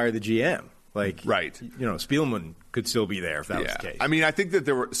need to fire the GM. Like, right. Spielman could still be there if that was the case. I mean, I think that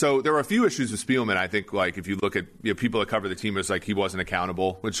there were a few issues with Spielman. I think, like, if you look at people that cover the team, it's like he wasn't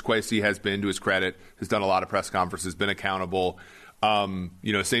accountable, which Kwesi has been, to his credit, has done a lot of press conferences, been accountable.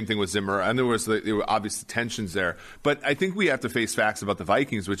 Same thing with Zimmer, and there were obvious tensions there. But I think we have to face facts about the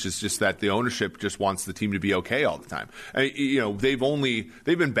Vikings, which is just that the ownership just wants the team to be okay all the time.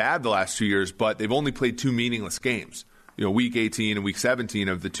 They've been bad the last 2 years, but they've only played 2 meaningless games. Week 18 and week 17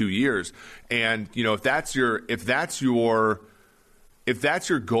 of the 2 years. And if that's your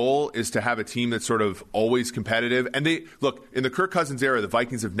goal is to have a team that's sort of always competitive, and they look in the Kirk Cousins era, the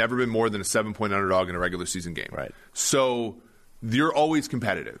Vikings have never been more than a 7-point underdog in a regular season game. Right. So you're always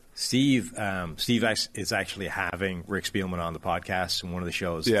competitive. Steve is actually having Rick Spielman on the podcast in one of the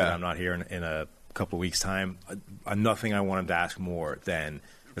shows that I'm not here in a couple of weeks' time. Nothing I want him to ask more than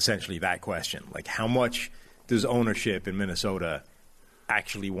essentially that question. Like, how much does ownership in Minnesota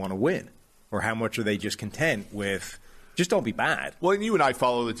actually want to win? Or how much are they just content with just don't be bad? Well, and you and I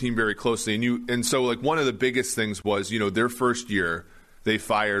follow the team very closely. And so like one of the biggest things was, their first year, they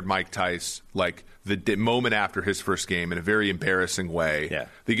fired Mike Tice like the moment after his first game in a very embarrassing way. Yeah.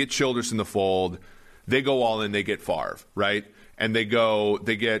 They get Childress in the fold. They go all in. They get Favre, right? And they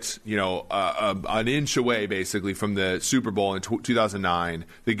get an inch away basically from the Super Bowl in 2009.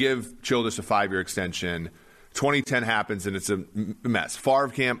 They give Childress a 5-year extension. 2010 happens and it's a mess.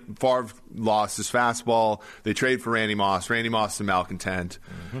 Favre lost his fastball. They trade for Randy Moss. Randy Moss is a malcontent.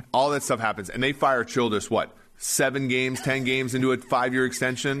 Mm-hmm. All that stuff happens, and they fire Childress. 10 games into a 5-year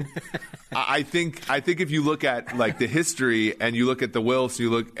extension. I think if you look at like the history and you look at the Wilfs, you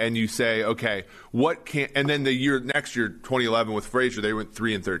look and you say, okay, and then next year, 2011 with Frazier, they went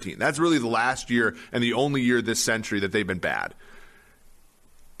 3-13. That's really the last year and the only year this century that they've been bad.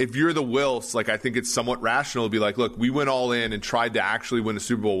 If you're the Wilfs, like I think it's somewhat rational to be like, look, we went all in and tried to actually win a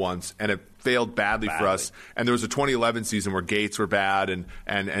Super Bowl once, and it failed badly for us. And there was a 2011 season where Gates were bad and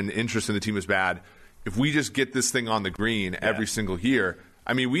interest in the team was bad. If we just get this thing on the green every single year,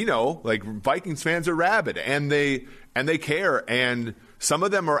 I mean, we know like Vikings fans are rabid and they care, and some of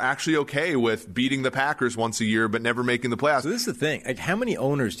them are actually okay with beating the Packers once a year but never making the playoffs. So this is the thing. Like, how many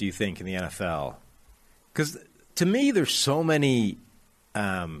owners do you think in the NFL? Because to me, there's so many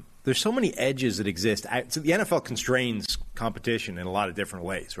edges that exist. So the NFL constrains competition in a lot of different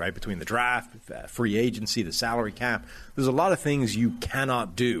ways, right? Between the draft, free agency, the salary cap. There's a lot of things you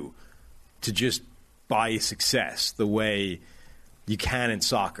cannot do to just buy success the way you can in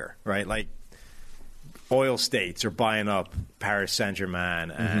soccer, right? Like oil states are buying up Paris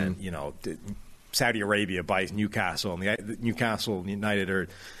Saint-Germain and, Saudi Arabia buys Newcastle, and the Newcastle United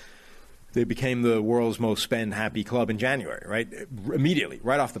they became the world's most spend-happy club in January, right? Immediately,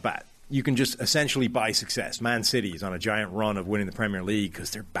 right off the bat. You can just essentially buy success. Man City's on a giant run of winning the Premier League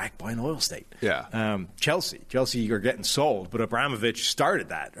because they're backed by an oil state. Yeah. Chelsea are getting sold, but Abramovich started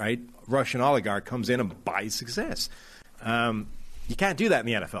that, right? Russian oligarch comes in and buys success. You can't do that in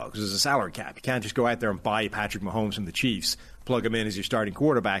the NFL because there's a salary cap. You can't just go out there and buy Patrick Mahomes from the Chiefs, plug him in as your starting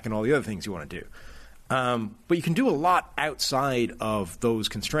quarterback, and all the other things you want to do. But you can do a lot outside of those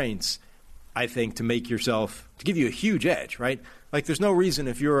constraints, I think, to give you a huge edge, right? Like, there's no reason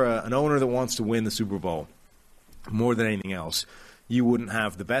if you're an owner that wants to win the Super Bowl more than anything else, you wouldn't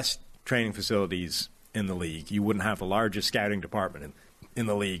have the best training facilities in the league. You wouldn't have the largest scouting department in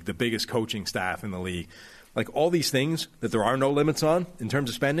the league, the biggest coaching staff in the league. Like, all these things that there are no limits on in terms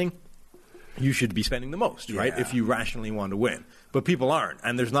of spending, you should be spending the most, right? If you rationally want to win. But people aren't,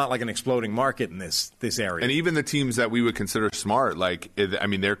 and there's not like an exploding market in this area. And even the teams that we would consider smart,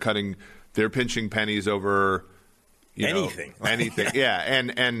 they're pinching pennies over anything.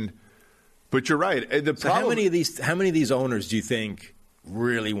 Yeah, but you're right. How many of these owners do you think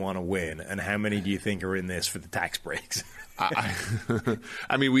really want to win, and how many do you think are in this for the tax breaks?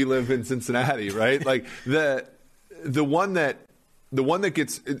 I mean, we live in Cincinnati, right? Like the one that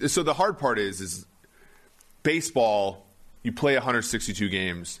gets. So the hard part is baseball. You play 162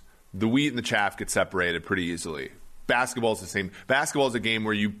 games. The wheat and the chaff get separated pretty easily. Basketball is the same. Basketball is a game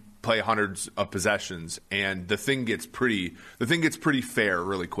where you play hundreds of possessions, and the thing gets pretty fair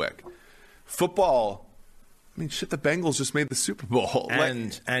really quick. Football, I mean, the Bengals just made the Super Bowl.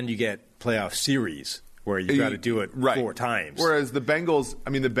 And you get playoff series where you got to do it 4 times. Whereas the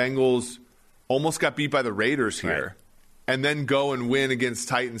Bengals almost got beat by the Raiders here, and then go and win against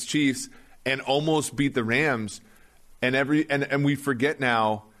Titans, Chiefs, and almost beat the Rams. And we forget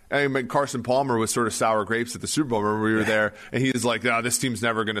now. I mean, Carson Palmer was sort of sour grapes at the Super Bowl. Remember we were there, and he was like, "No, this team's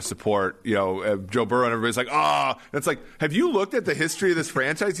never going to support Joe Burrow." And everybody's like, "Ah!" Oh. It's like, have you looked at the history of this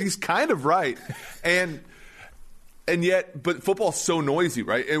franchise? He's kind of right, and yet, but football's so noisy,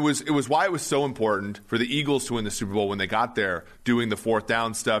 right? It was why it was so important for the Eagles to win the Super Bowl when they got there, doing the 4th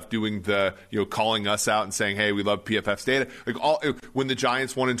down stuff, doing the calling us out and saying, "Hey, we love PFF's data." Like when the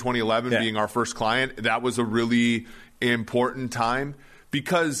Giants won in 2011, being our first client, that was a really important time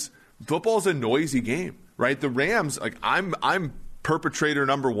because football's a noisy game, right? The Rams, like I'm perpetrator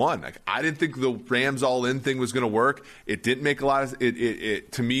number one. Like I didn't think the Rams all-in thing was going to work. It didn't make a lot of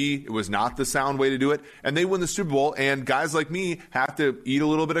it. To me, it was not the sound way to do it. And they win the Super Bowl. And guys like me have to eat a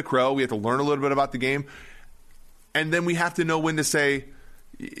little bit of crow. We have to learn a little bit about the game, and then we have to know when to say,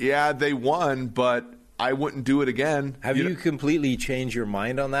 "Yeah, they won, but I wouldn't do it again." Have you completely changed your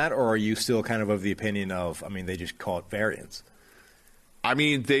mind on that, or are you still kind of the opinion of, they just call it variance? I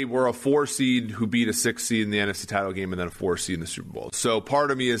mean, they were a 4 seed who beat a 6 seed in the NFC title game and then a 4 seed in the Super Bowl. So part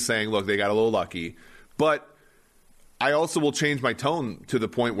of me is saying, look, they got a little lucky. But I also will change my tone to the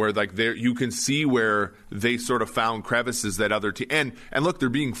point where like you can see where they sort of found crevices that other teams. And look, they're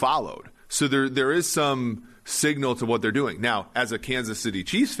being followed. So there is some signal to what they're doing. Now, as a Kansas City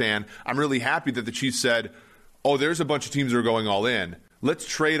Chiefs fan, I'm really happy that the Chiefs said, oh, there's a bunch of teams that are going all in. Let's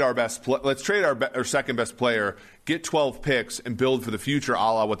trade our our second best player, get 12 picks, and build for the future, a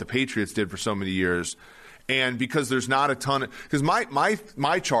la what the Patriots did for so many years. And because there's not a ton of – because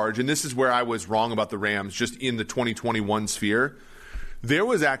my charge, and this is where I was wrong about the Rams just in the 2021 sphere, there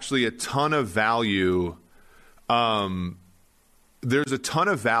was actually a ton of value there's a ton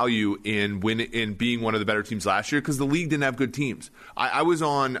of value in being one of the better teams last year because the league didn't have good teams. I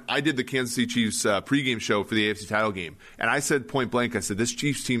did the Kansas City Chiefs pregame show for the AFC title game, and I said point blank, I said this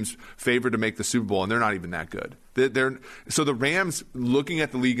Chiefs team's favored to make the Super Bowl, and they're not even that good. So the Rams looking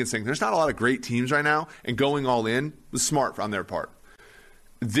at the league and saying there's not a lot of great teams right now and going all in was smart on their part.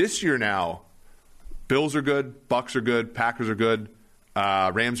 This year now, Bills are good, Bucks are good, Packers are good,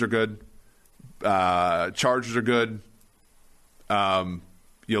 Rams are good, Chargers are good.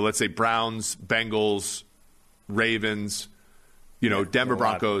 Let's say Browns, Bengals, Ravens, Denver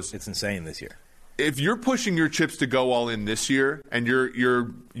Broncos. It's insane this year. If you're pushing your chips to go all in this year and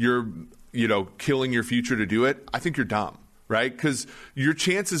you're killing your future to do it, I think you're dumb, right? Because your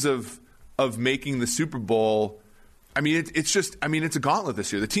chances of making the Super Bowl, it's a gauntlet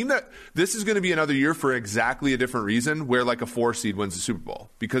this year. The team this is going to be another year for exactly a different reason where like a 4 seed wins the Super Bowl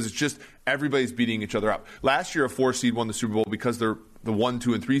because it's just everybody's beating each other up. Last year, a 4 seed won the Super Bowl because the 1,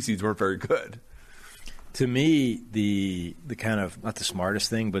 2, and 3 seeds weren't very good. To me, the kind of not the smartest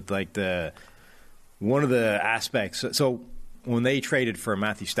thing, but like one of the aspects. So when they traded for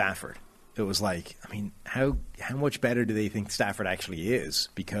Matthew Stafford, it was like, how much better do they think Stafford actually is?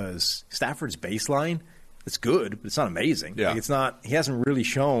 Because Stafford's baseline. It's good, but it's not amazing. Yeah. Like it's not. He hasn't really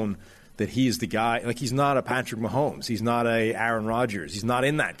shown that he's the guy. Like he's not a Patrick Mahomes. He's not a Aaron Rodgers. He's not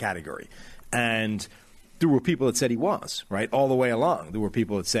in that category. And there were people that said he was, right, all the way along. There were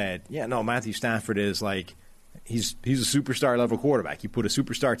people that said, yeah, no, Matthew Stafford is like he's a superstar level quarterback. You put a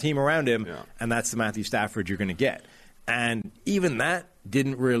superstar team around him, and that's the Matthew Stafford you're going to get. And even that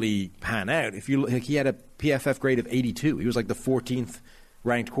didn't really pan out. If you look, he had a PFF grade of 82. He was like the 13th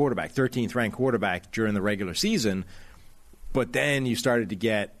ranked quarterback, 13th ranked quarterback during the regular season. But then you started to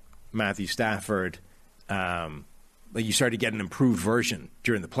get Matthew Stafford, you started to get an improved version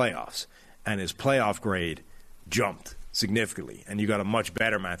during the playoffs. And his playoff grade jumped significantly. And you got a much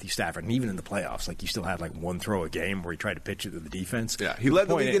better Matthew Stafford. And even in the playoffs, like you still had like one throw a game where he tried to pitch it to the defense. Yeah, he led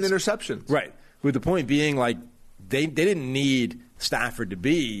the league in interceptions. Right. With the point being, like, they didn't need Stafford to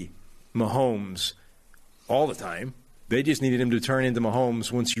be Mahomes all the time. They just needed him to turn into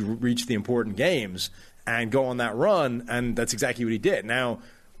Mahomes once you reach the important games and go on that run, and that's exactly what he did. Now,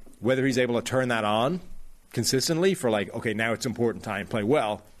 whether he's able to turn that on consistently for like, okay, now it's important time, play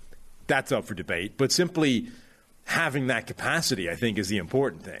well, that's up for debate. But simply having that capacity, I think, is the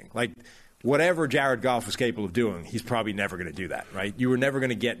important thing. Like, whatever Jared Goff was capable of doing, he's probably never going to do that, right? You were never going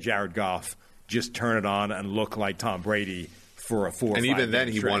to get Jared Goff just turn it on and look like Tom Brady for a 4 or 5 and even then,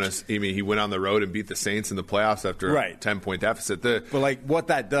 he stretch. won us. He went on the road and beat the Saints in the playoffs after a 10-point deficit. But like what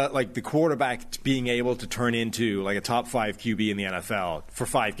that does, like the quarterback being able to turn into like a top 5 QB in the NFL for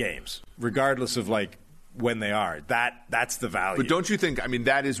 5 games, regardless of like when they are, that's the value. But don't you think?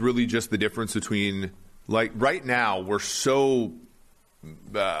 That is really just the difference between like right now we're so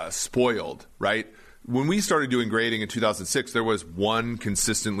spoiled, right? When we started doing grading in 2006, there was one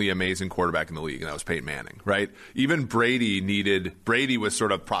consistently amazing quarterback in the league, and that was Peyton Manning, right? Even Brady was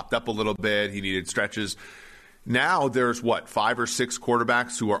sort of propped up a little bit. He needed stretches. Now there's 5 or 6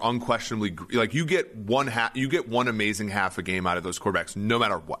 quarterbacks who are unquestionably like you get one amazing half a game out of those quarterbacks, no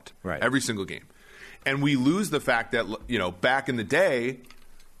matter what, right? Every single game, and we lose the fact that back in the day,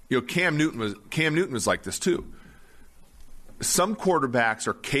 Cam Newton was like this too. Some quarterbacks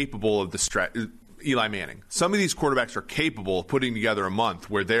are capable of the stretch. Eli Manning. Some of these quarterbacks are capable of putting together a month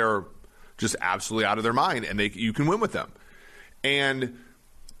where they're just absolutely out of their mind, and you can win with them.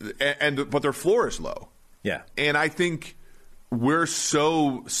 But their floor is low. Yeah. And I think we're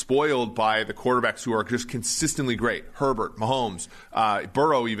so spoiled by the quarterbacks who are just consistently great. Herbert, Mahomes,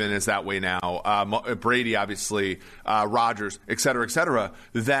 Burrow even is that way now. Brady, obviously, Rodgers, et cetera,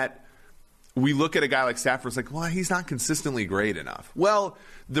 that we look at a guy like Stafford, it's like, well, he's not consistently great enough. Well,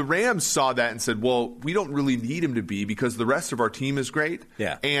 the Rams saw that and said, well, we don't really need him to be because the rest of our team is great.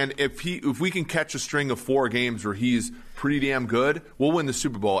 Yeah. And if we can catch a string of 4 games where he's pretty damn good, we'll win the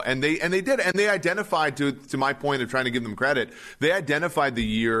Super Bowl. And they did. And they identified, to my point of trying to give them credit, they identified the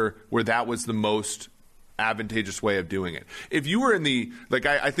year where that was the most advantageous way of doing it. If you were in the, like,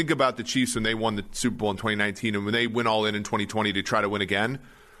 I think about the Chiefs when they won the Super Bowl in 2019 and when they went all in 2020 to try to win again.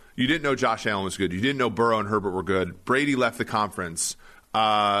 You didn't know Josh Allen was good. You didn't know Burrow and Herbert were good. Brady left the conference,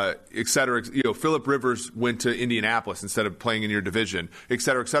 et cetera. Phillip Rivers went to Indianapolis instead of playing in your division, et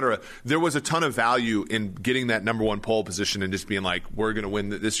cetera, et cetera. There was a ton of value in getting that number 1 pole position and just being like, we're going to win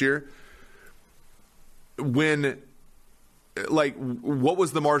this year. What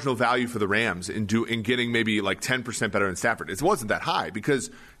was the marginal value for the Rams in getting maybe like 10% better than Stafford? It wasn't that high because,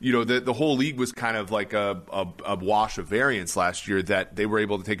 the whole league was kind of like a wash of variance last year that they were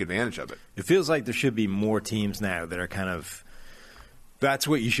able to take advantage of it. It feels like there should be more teams now that are kind of, that's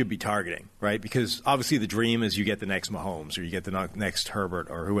what you should be targeting, right? Because obviously the dream is you get the next Mahomes or you get the next Herbert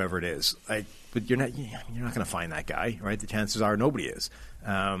or whoever it is. But you're not going to find that guy, right? The chances are nobody is.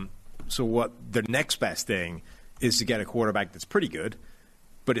 So what the next best thing is to get a quarterback that's pretty good,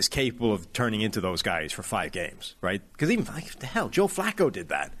 but is capable of turning into those guys for 5 games, right? Because even, the hell, Joe Flacco did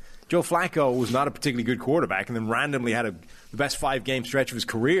that. Joe Flacco was not a particularly good quarterback and then randomly had the best 5-game stretch of his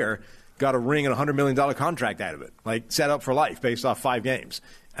career, got a ring and $100 million contract out of it, set up for life based off 5 games.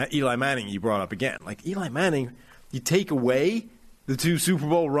 Eli Manning, you brought up again. Eli Manning, you take away the 2 Super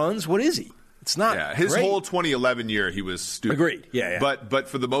Bowl runs, what is he? It's not. Yeah, his great. whole 2011 year, he was stupid. Agreed. Yeah. But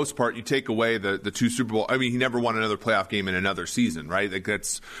for the most part, you take away the 2 Super Bowl. I mean, he never won another playoff game in another season, right?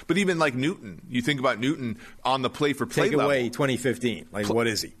 But even like Newton, you think about Newton on the play-for-play level. Take away 2015. What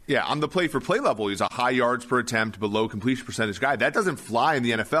is he? Yeah, on the play-for-play level, he's a high yards per attempt, but low completion percentage guy. That doesn't fly in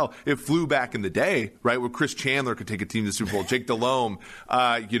the NFL. It flew back in the day, right, where Chris Chandler could take a team to the Super Bowl, Jake Delhomme,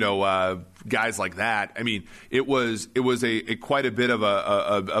 guys like that. I mean, it was a quite a bit of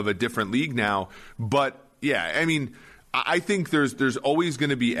a different league now, but. Yeah, I mean, I think there's always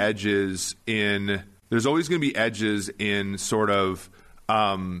going to be edges in sort of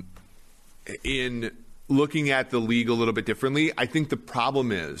in looking at the league a little bit differently. I think the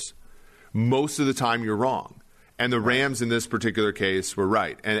problem is most of the time you're wrong, and the Rams in this particular case were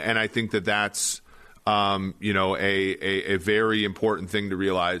right, and I think that's a very important thing to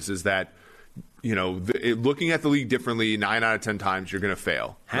realize is that. Looking at the league differently 9 out of 10 times you're going to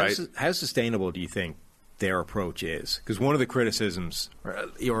fail. How sustainable do you think their approach is? Because one of the criticisms,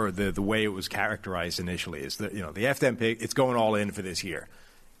 or the way it was characterized initially, is that the FDM pick, it's going all in for this year,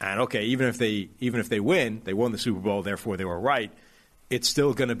 and okay, even if they win, they won the Super Bowl, therefore they were right. It's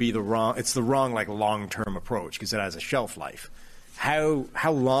still going to be the wrong long-term approach because it has a shelf life.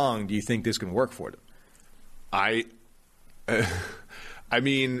 How long do you think this can work for them? I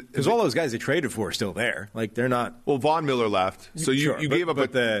mean, because all those guys they traded for are still there. They're not. Well, Von Miller left, so you gave up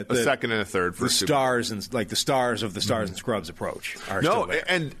a second and a third for the stars and the stars of the stars and scrubs approach. Are still there.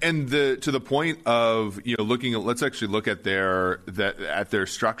 and to the point of looking at, let's actually look at their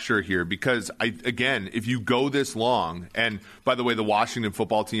structure here, because if you go this long, and by the way, the Washington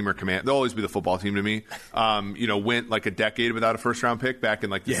football team they'll always be the football team to me. Went like a decade without a first round pick back in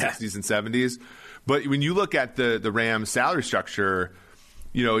the 60s and 70s, but when you look at the Rams salary structure.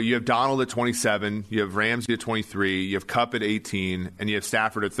 You have Donald at 27, you have Ramsey at 23, you have Kupp at 18, and you have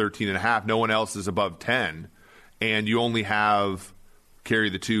Stafford at 13.5. No one else is above 10, and you only have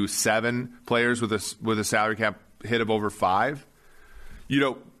seven players with a salary cap hit of over 5.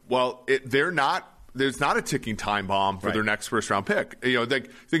 There's not a ticking time bomb for their next first round pick.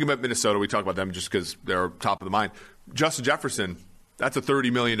 Think about Minnesota. We talk about them just because they're top of the mind. Justin Jefferson. That's a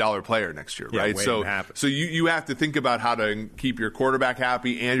 $30 million player next year, right? So you have to think about how to keep your quarterback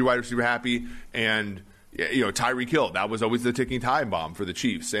happy and your wide receiver happy, and Tyreek Hill. That was always the ticking time bomb for the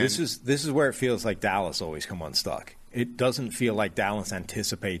Chiefs. And this is where it feels like Dallas always come unstuck. It doesn't feel like Dallas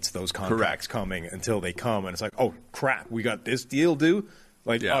anticipates those contracts coming until they come, and it's like, oh crap, we got this deal due.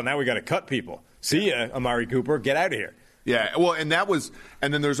 Oh, now we got to cut people. See ya, Amari Cooper, get out of here. Yeah, well, and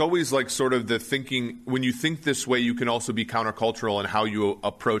then there's always sort of the thinking, when you think this way, you can also be countercultural in how you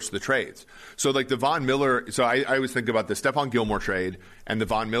approach the trades. So the Von Miller, I always think about the Stephon Gilmore trade and the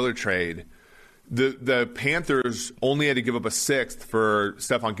Von Miller trade. the Panthers only had to give up a sixth for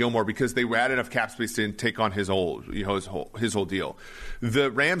Stephon Gilmore because they had enough cap space to take on his whole deal.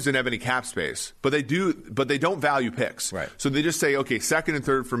 The Rams didn't have any cap space, but they don't value picks. Right. So they just say, okay, second and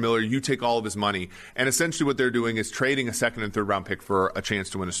third for Miller, you take all of his money, and essentially what they're doing is trading a second and third round pick for a chance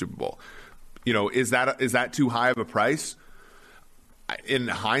to win a Super Bowl. Is that too high of a price? In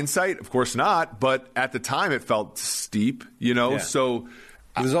hindsight, of course not, but at the time it felt steep. So.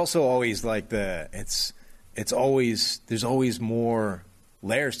 There's also always like there's always more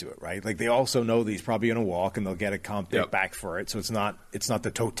layers to it, right? Like they also know that he's probably going to walk and they'll get a comp pick back for it. So it's not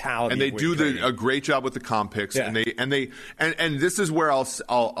the totality. And they do a great job with the comp picks. Yeah. And this is where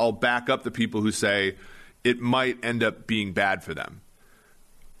I'll back up the people who say it might end up being bad for them.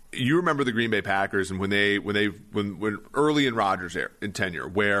 You remember the Green Bay Packers and when early in Rodgers' tenure,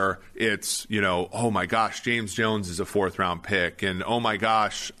 where it's oh my gosh, James Jones is a 4th round pick, and oh my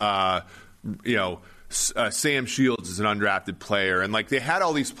gosh, Sam Shields is an undrafted player, and like they had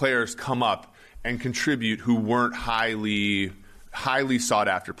all these players come up and contribute who weren't highly sought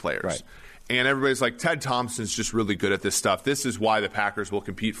after players. Right. And everybody's like, Ted Thompson's just really good at this stuff. This is why the Packers will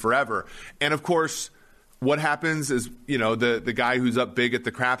compete forever. And of course, what happens is, the guy who's up big at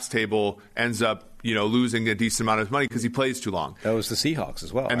the craps table ends up, losing a decent amount of money because he plays too long. That was the Seahawks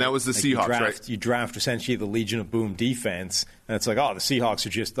as well. And that was the Seahawks, right? You draft essentially the Legion of Boom defense, and it's like, oh, the Seahawks are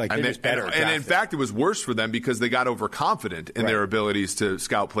just like, they're just better. And in fact, it was worse for them because they got overconfident in their abilities to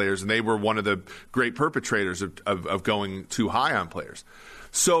scout players, and they were one of the great perpetrators of going too high on players.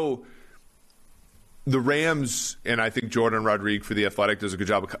 So the Rams, and I think Jordan Rodriguez for The Athletic does a good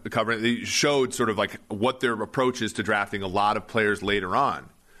job of covering it. They showed sort of like what their approach is to drafting a lot of players later on.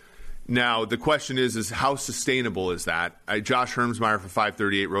 Now, the question is how sustainable is that? Josh Hermsmeyer for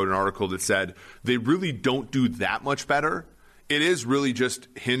 538 wrote an article that said they really don't do that much better. It is really just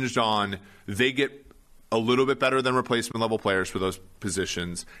hinged on they get a little bit better than replacement level players for those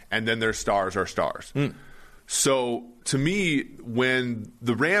positions, and then their stars are stars. So to me, when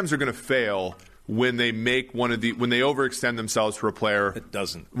the Rams are going to fail when they make when they overextend themselves for a player, it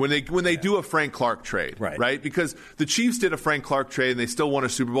doesn't. When they do a Frank Clark trade, right? Because the Chiefs did a Frank Clark trade and they still won a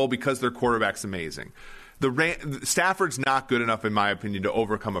Super Bowl because their quarterback's amazing. Stafford's not good enough, in my opinion, to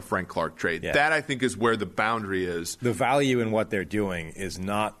overcome a Frank Clark trade. Yeah. That, I think, is where the boundary is. The value in what they're doing is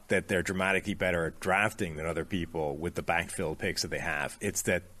not that they're dramatically better at drafting than other people with the backfill picks that they have. It's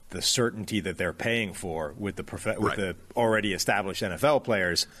that the certainty that they're paying for with the already established NFL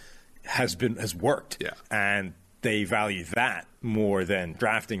players has worked. Yeah. And they value that more than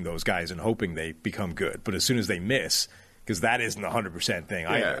drafting those guys and hoping they become good. But as soon as they miss, because that isn't a 100% thing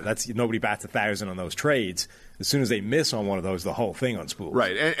either. That's nobody bats 1,000 on those trades. As soon as they miss on one of those, the whole thing unspools.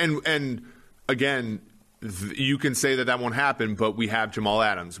 Right. And again, you can say that won't happen, but we have Jamal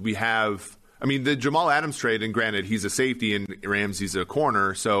Adams. The Jamal Adams trade, and granted, he's a safety and Ramsey's a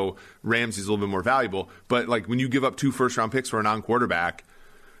corner, so Ramsey's a little bit more valuable. But like when you give up 2 first-round picks for a non-quarterback,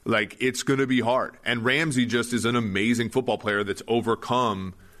 like it's going to be hard. And Ramsey just is an amazing football player that's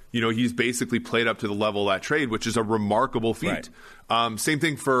overcome. He's basically played up to the level of that trade, which is a remarkable feat. Right. Same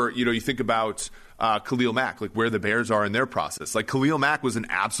thing for, you think about Khalil Mack, like where the Bears are in their process. Like Khalil Mack was an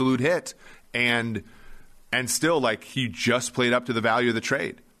absolute hit, and still, like, he just played up to the value of the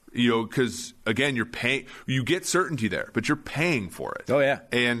trade. Because again, you get certainty there, but you're paying for it. Oh yeah,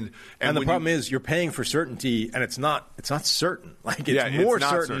 and the problem is you're paying for certainty, and it's not certain. Like it's more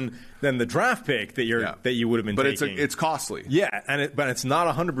certain than the draft pick that you would have been taking. But it's costly. Yeah, but it's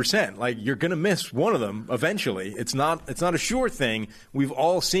not 100%. Like you're going to miss one of them eventually. It's not a sure thing. We've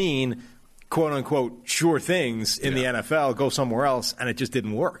all seen quote unquote sure things in the NFL go somewhere else, and it just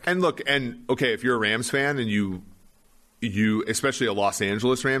didn't work. And look, if you're a Rams fan and you, especially a Los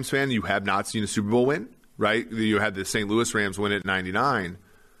Angeles Rams fan, you have not seen a Super Bowl win, right? You had the St. Louis Rams win it in '99.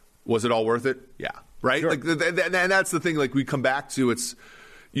 Was it all worth it? Yeah, right. Sure. Like, and that's the thing. Like we come back to, it's,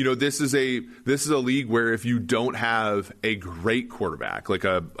 this is a league where if you don't have a great quarterback, like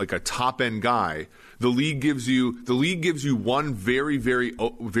a top end guy, the league gives you one very, very,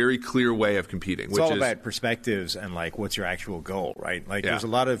 very clear way of competing. It's all about perspectives and like what's your actual goal, right? Like there's a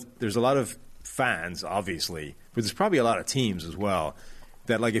lot of fans, obviously, but there's probably a lot of teams as well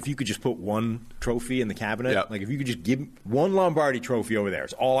that, like, if you could just put one trophy in the cabinet, like if you could just give one Lombardi trophy over there,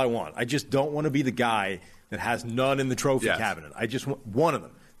 it's all I want. I just don't want to be the guy that has none in the trophy cabinet. I just want one of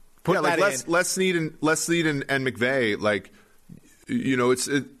them. Put that in. Les Snead and McVay, like,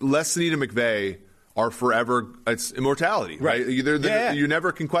 Les Snead and McVay are forever. It's immortality, right? You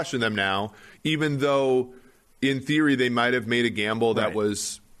never can question them now, even though in theory they might have made a gamble that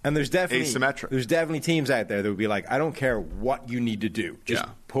was And there's asymmetric. There's definitely teams out there that would be like, I don't care what you need to do. Just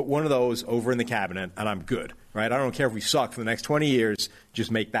put one of those over in the cabinet, and I'm good. Right? I don't care if we suck for the next 20 years.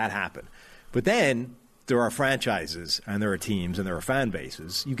 Just make that happen. But then there are franchises, and there are teams, and there are fan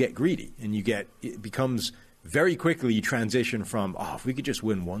bases. You get greedy, and it becomes very quickly you transition from, if we could just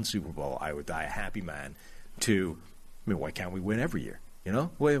win one Super Bowl, I would die a happy man, to, why can't we win every year? You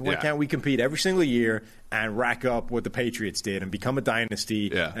know, why can't we compete every single year and rack up what the Patriots did and become a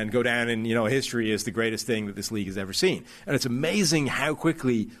dynasty and go down in history as the greatest thing that this league has ever seen? And it's amazing how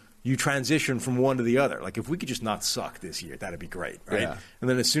quickly you transition from one to the other. Like, if we could just not suck this year, that'd be great, right? Yeah. And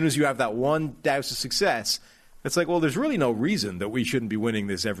then as soon as you have that one douse of success, it's like, well, there's really no reason that we shouldn't be winning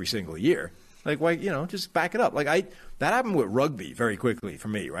this every single year. Like, why, just back it up. Like, that happened with rugby very quickly for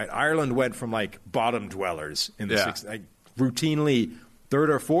me, right? Ireland went from like bottom dwellers in the routinely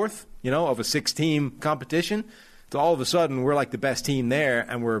third or fourth, of a 6-team competition, to all of a sudden we're like the best team there,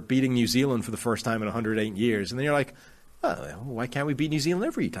 and we're beating New Zealand for the first time in 108 years. And then you're like, why can't we beat New Zealand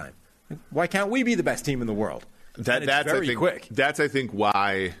every time? Why can't we be the best team in the world? That's very quick. That's, I think,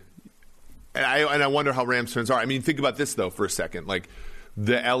 why. And I wonder how Rams fans are. I mean, think about this though for a second. Like,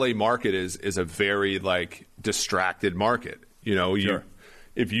 the LA market is a very like distracted market.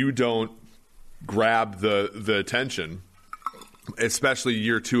 If you don't grab the attention, especially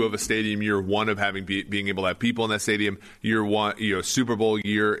year 2 of a stadium, year 1 of being able to have people in that stadium, year 1, Super Bowl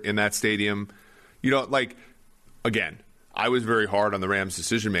year in that stadium, again, I was very hard on the Rams'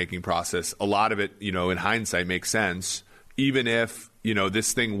 decision-making process. A lot of it, in hindsight, makes sense, even if,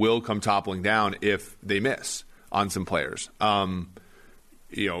 this thing will come toppling down if they miss on some players. Donald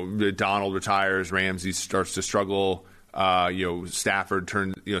retires, Ramsey starts to struggle, Stafford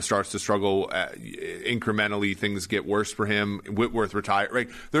starts to struggle incrementally. Things get worse for him. Whitworth retired. Right?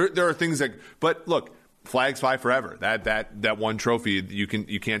 There are things but look, flags fly forever. That one trophy you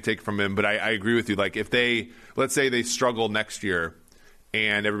can't take from him. But I agree with you. Like, if let's say they struggle next year,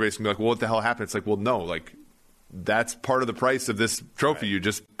 and everybody's gonna be like, well, what the hell happened? It's like, well, no, like, that's part of the price of this trophy you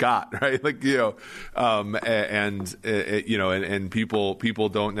just got, right? Like, and people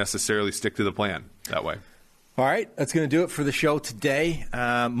don't necessarily stick to the plan that way. All right, that's going to do it for the show today.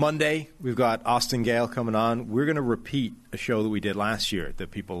 Monday, we've got Austin Gale coming on. We're going to repeat a show that we did last year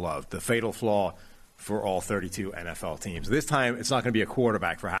that people loved, The Fatal Flaw for all 32 NFL teams. This time, it's not going to be a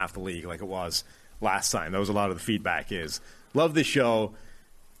quarterback for half the league like it was last time. That was a lot of the feedback is, love this show.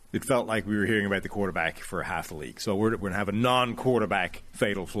 It felt like we were hearing about the quarterback for half the league. So we're going to have a non-quarterback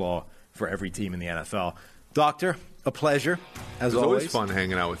fatal flaw for every team in the NFL. Doctor, a pleasure, as always. It's always fun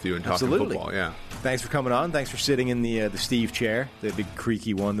hanging out with you and talking football, yeah. Thanks for coming on. Thanks for sitting in the Steve chair, the big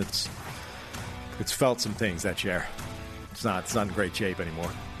creaky one it's felt some things, that chair. It's not in great shape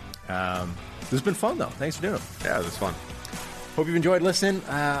anymore. This has been fun, though. Thanks for doing it. Yeah, it was fun. Hope you've enjoyed listening.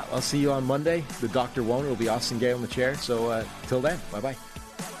 I'll see you on Monday. The doctor won't. It'll be Austin Gale in the chair. So till then, bye-bye.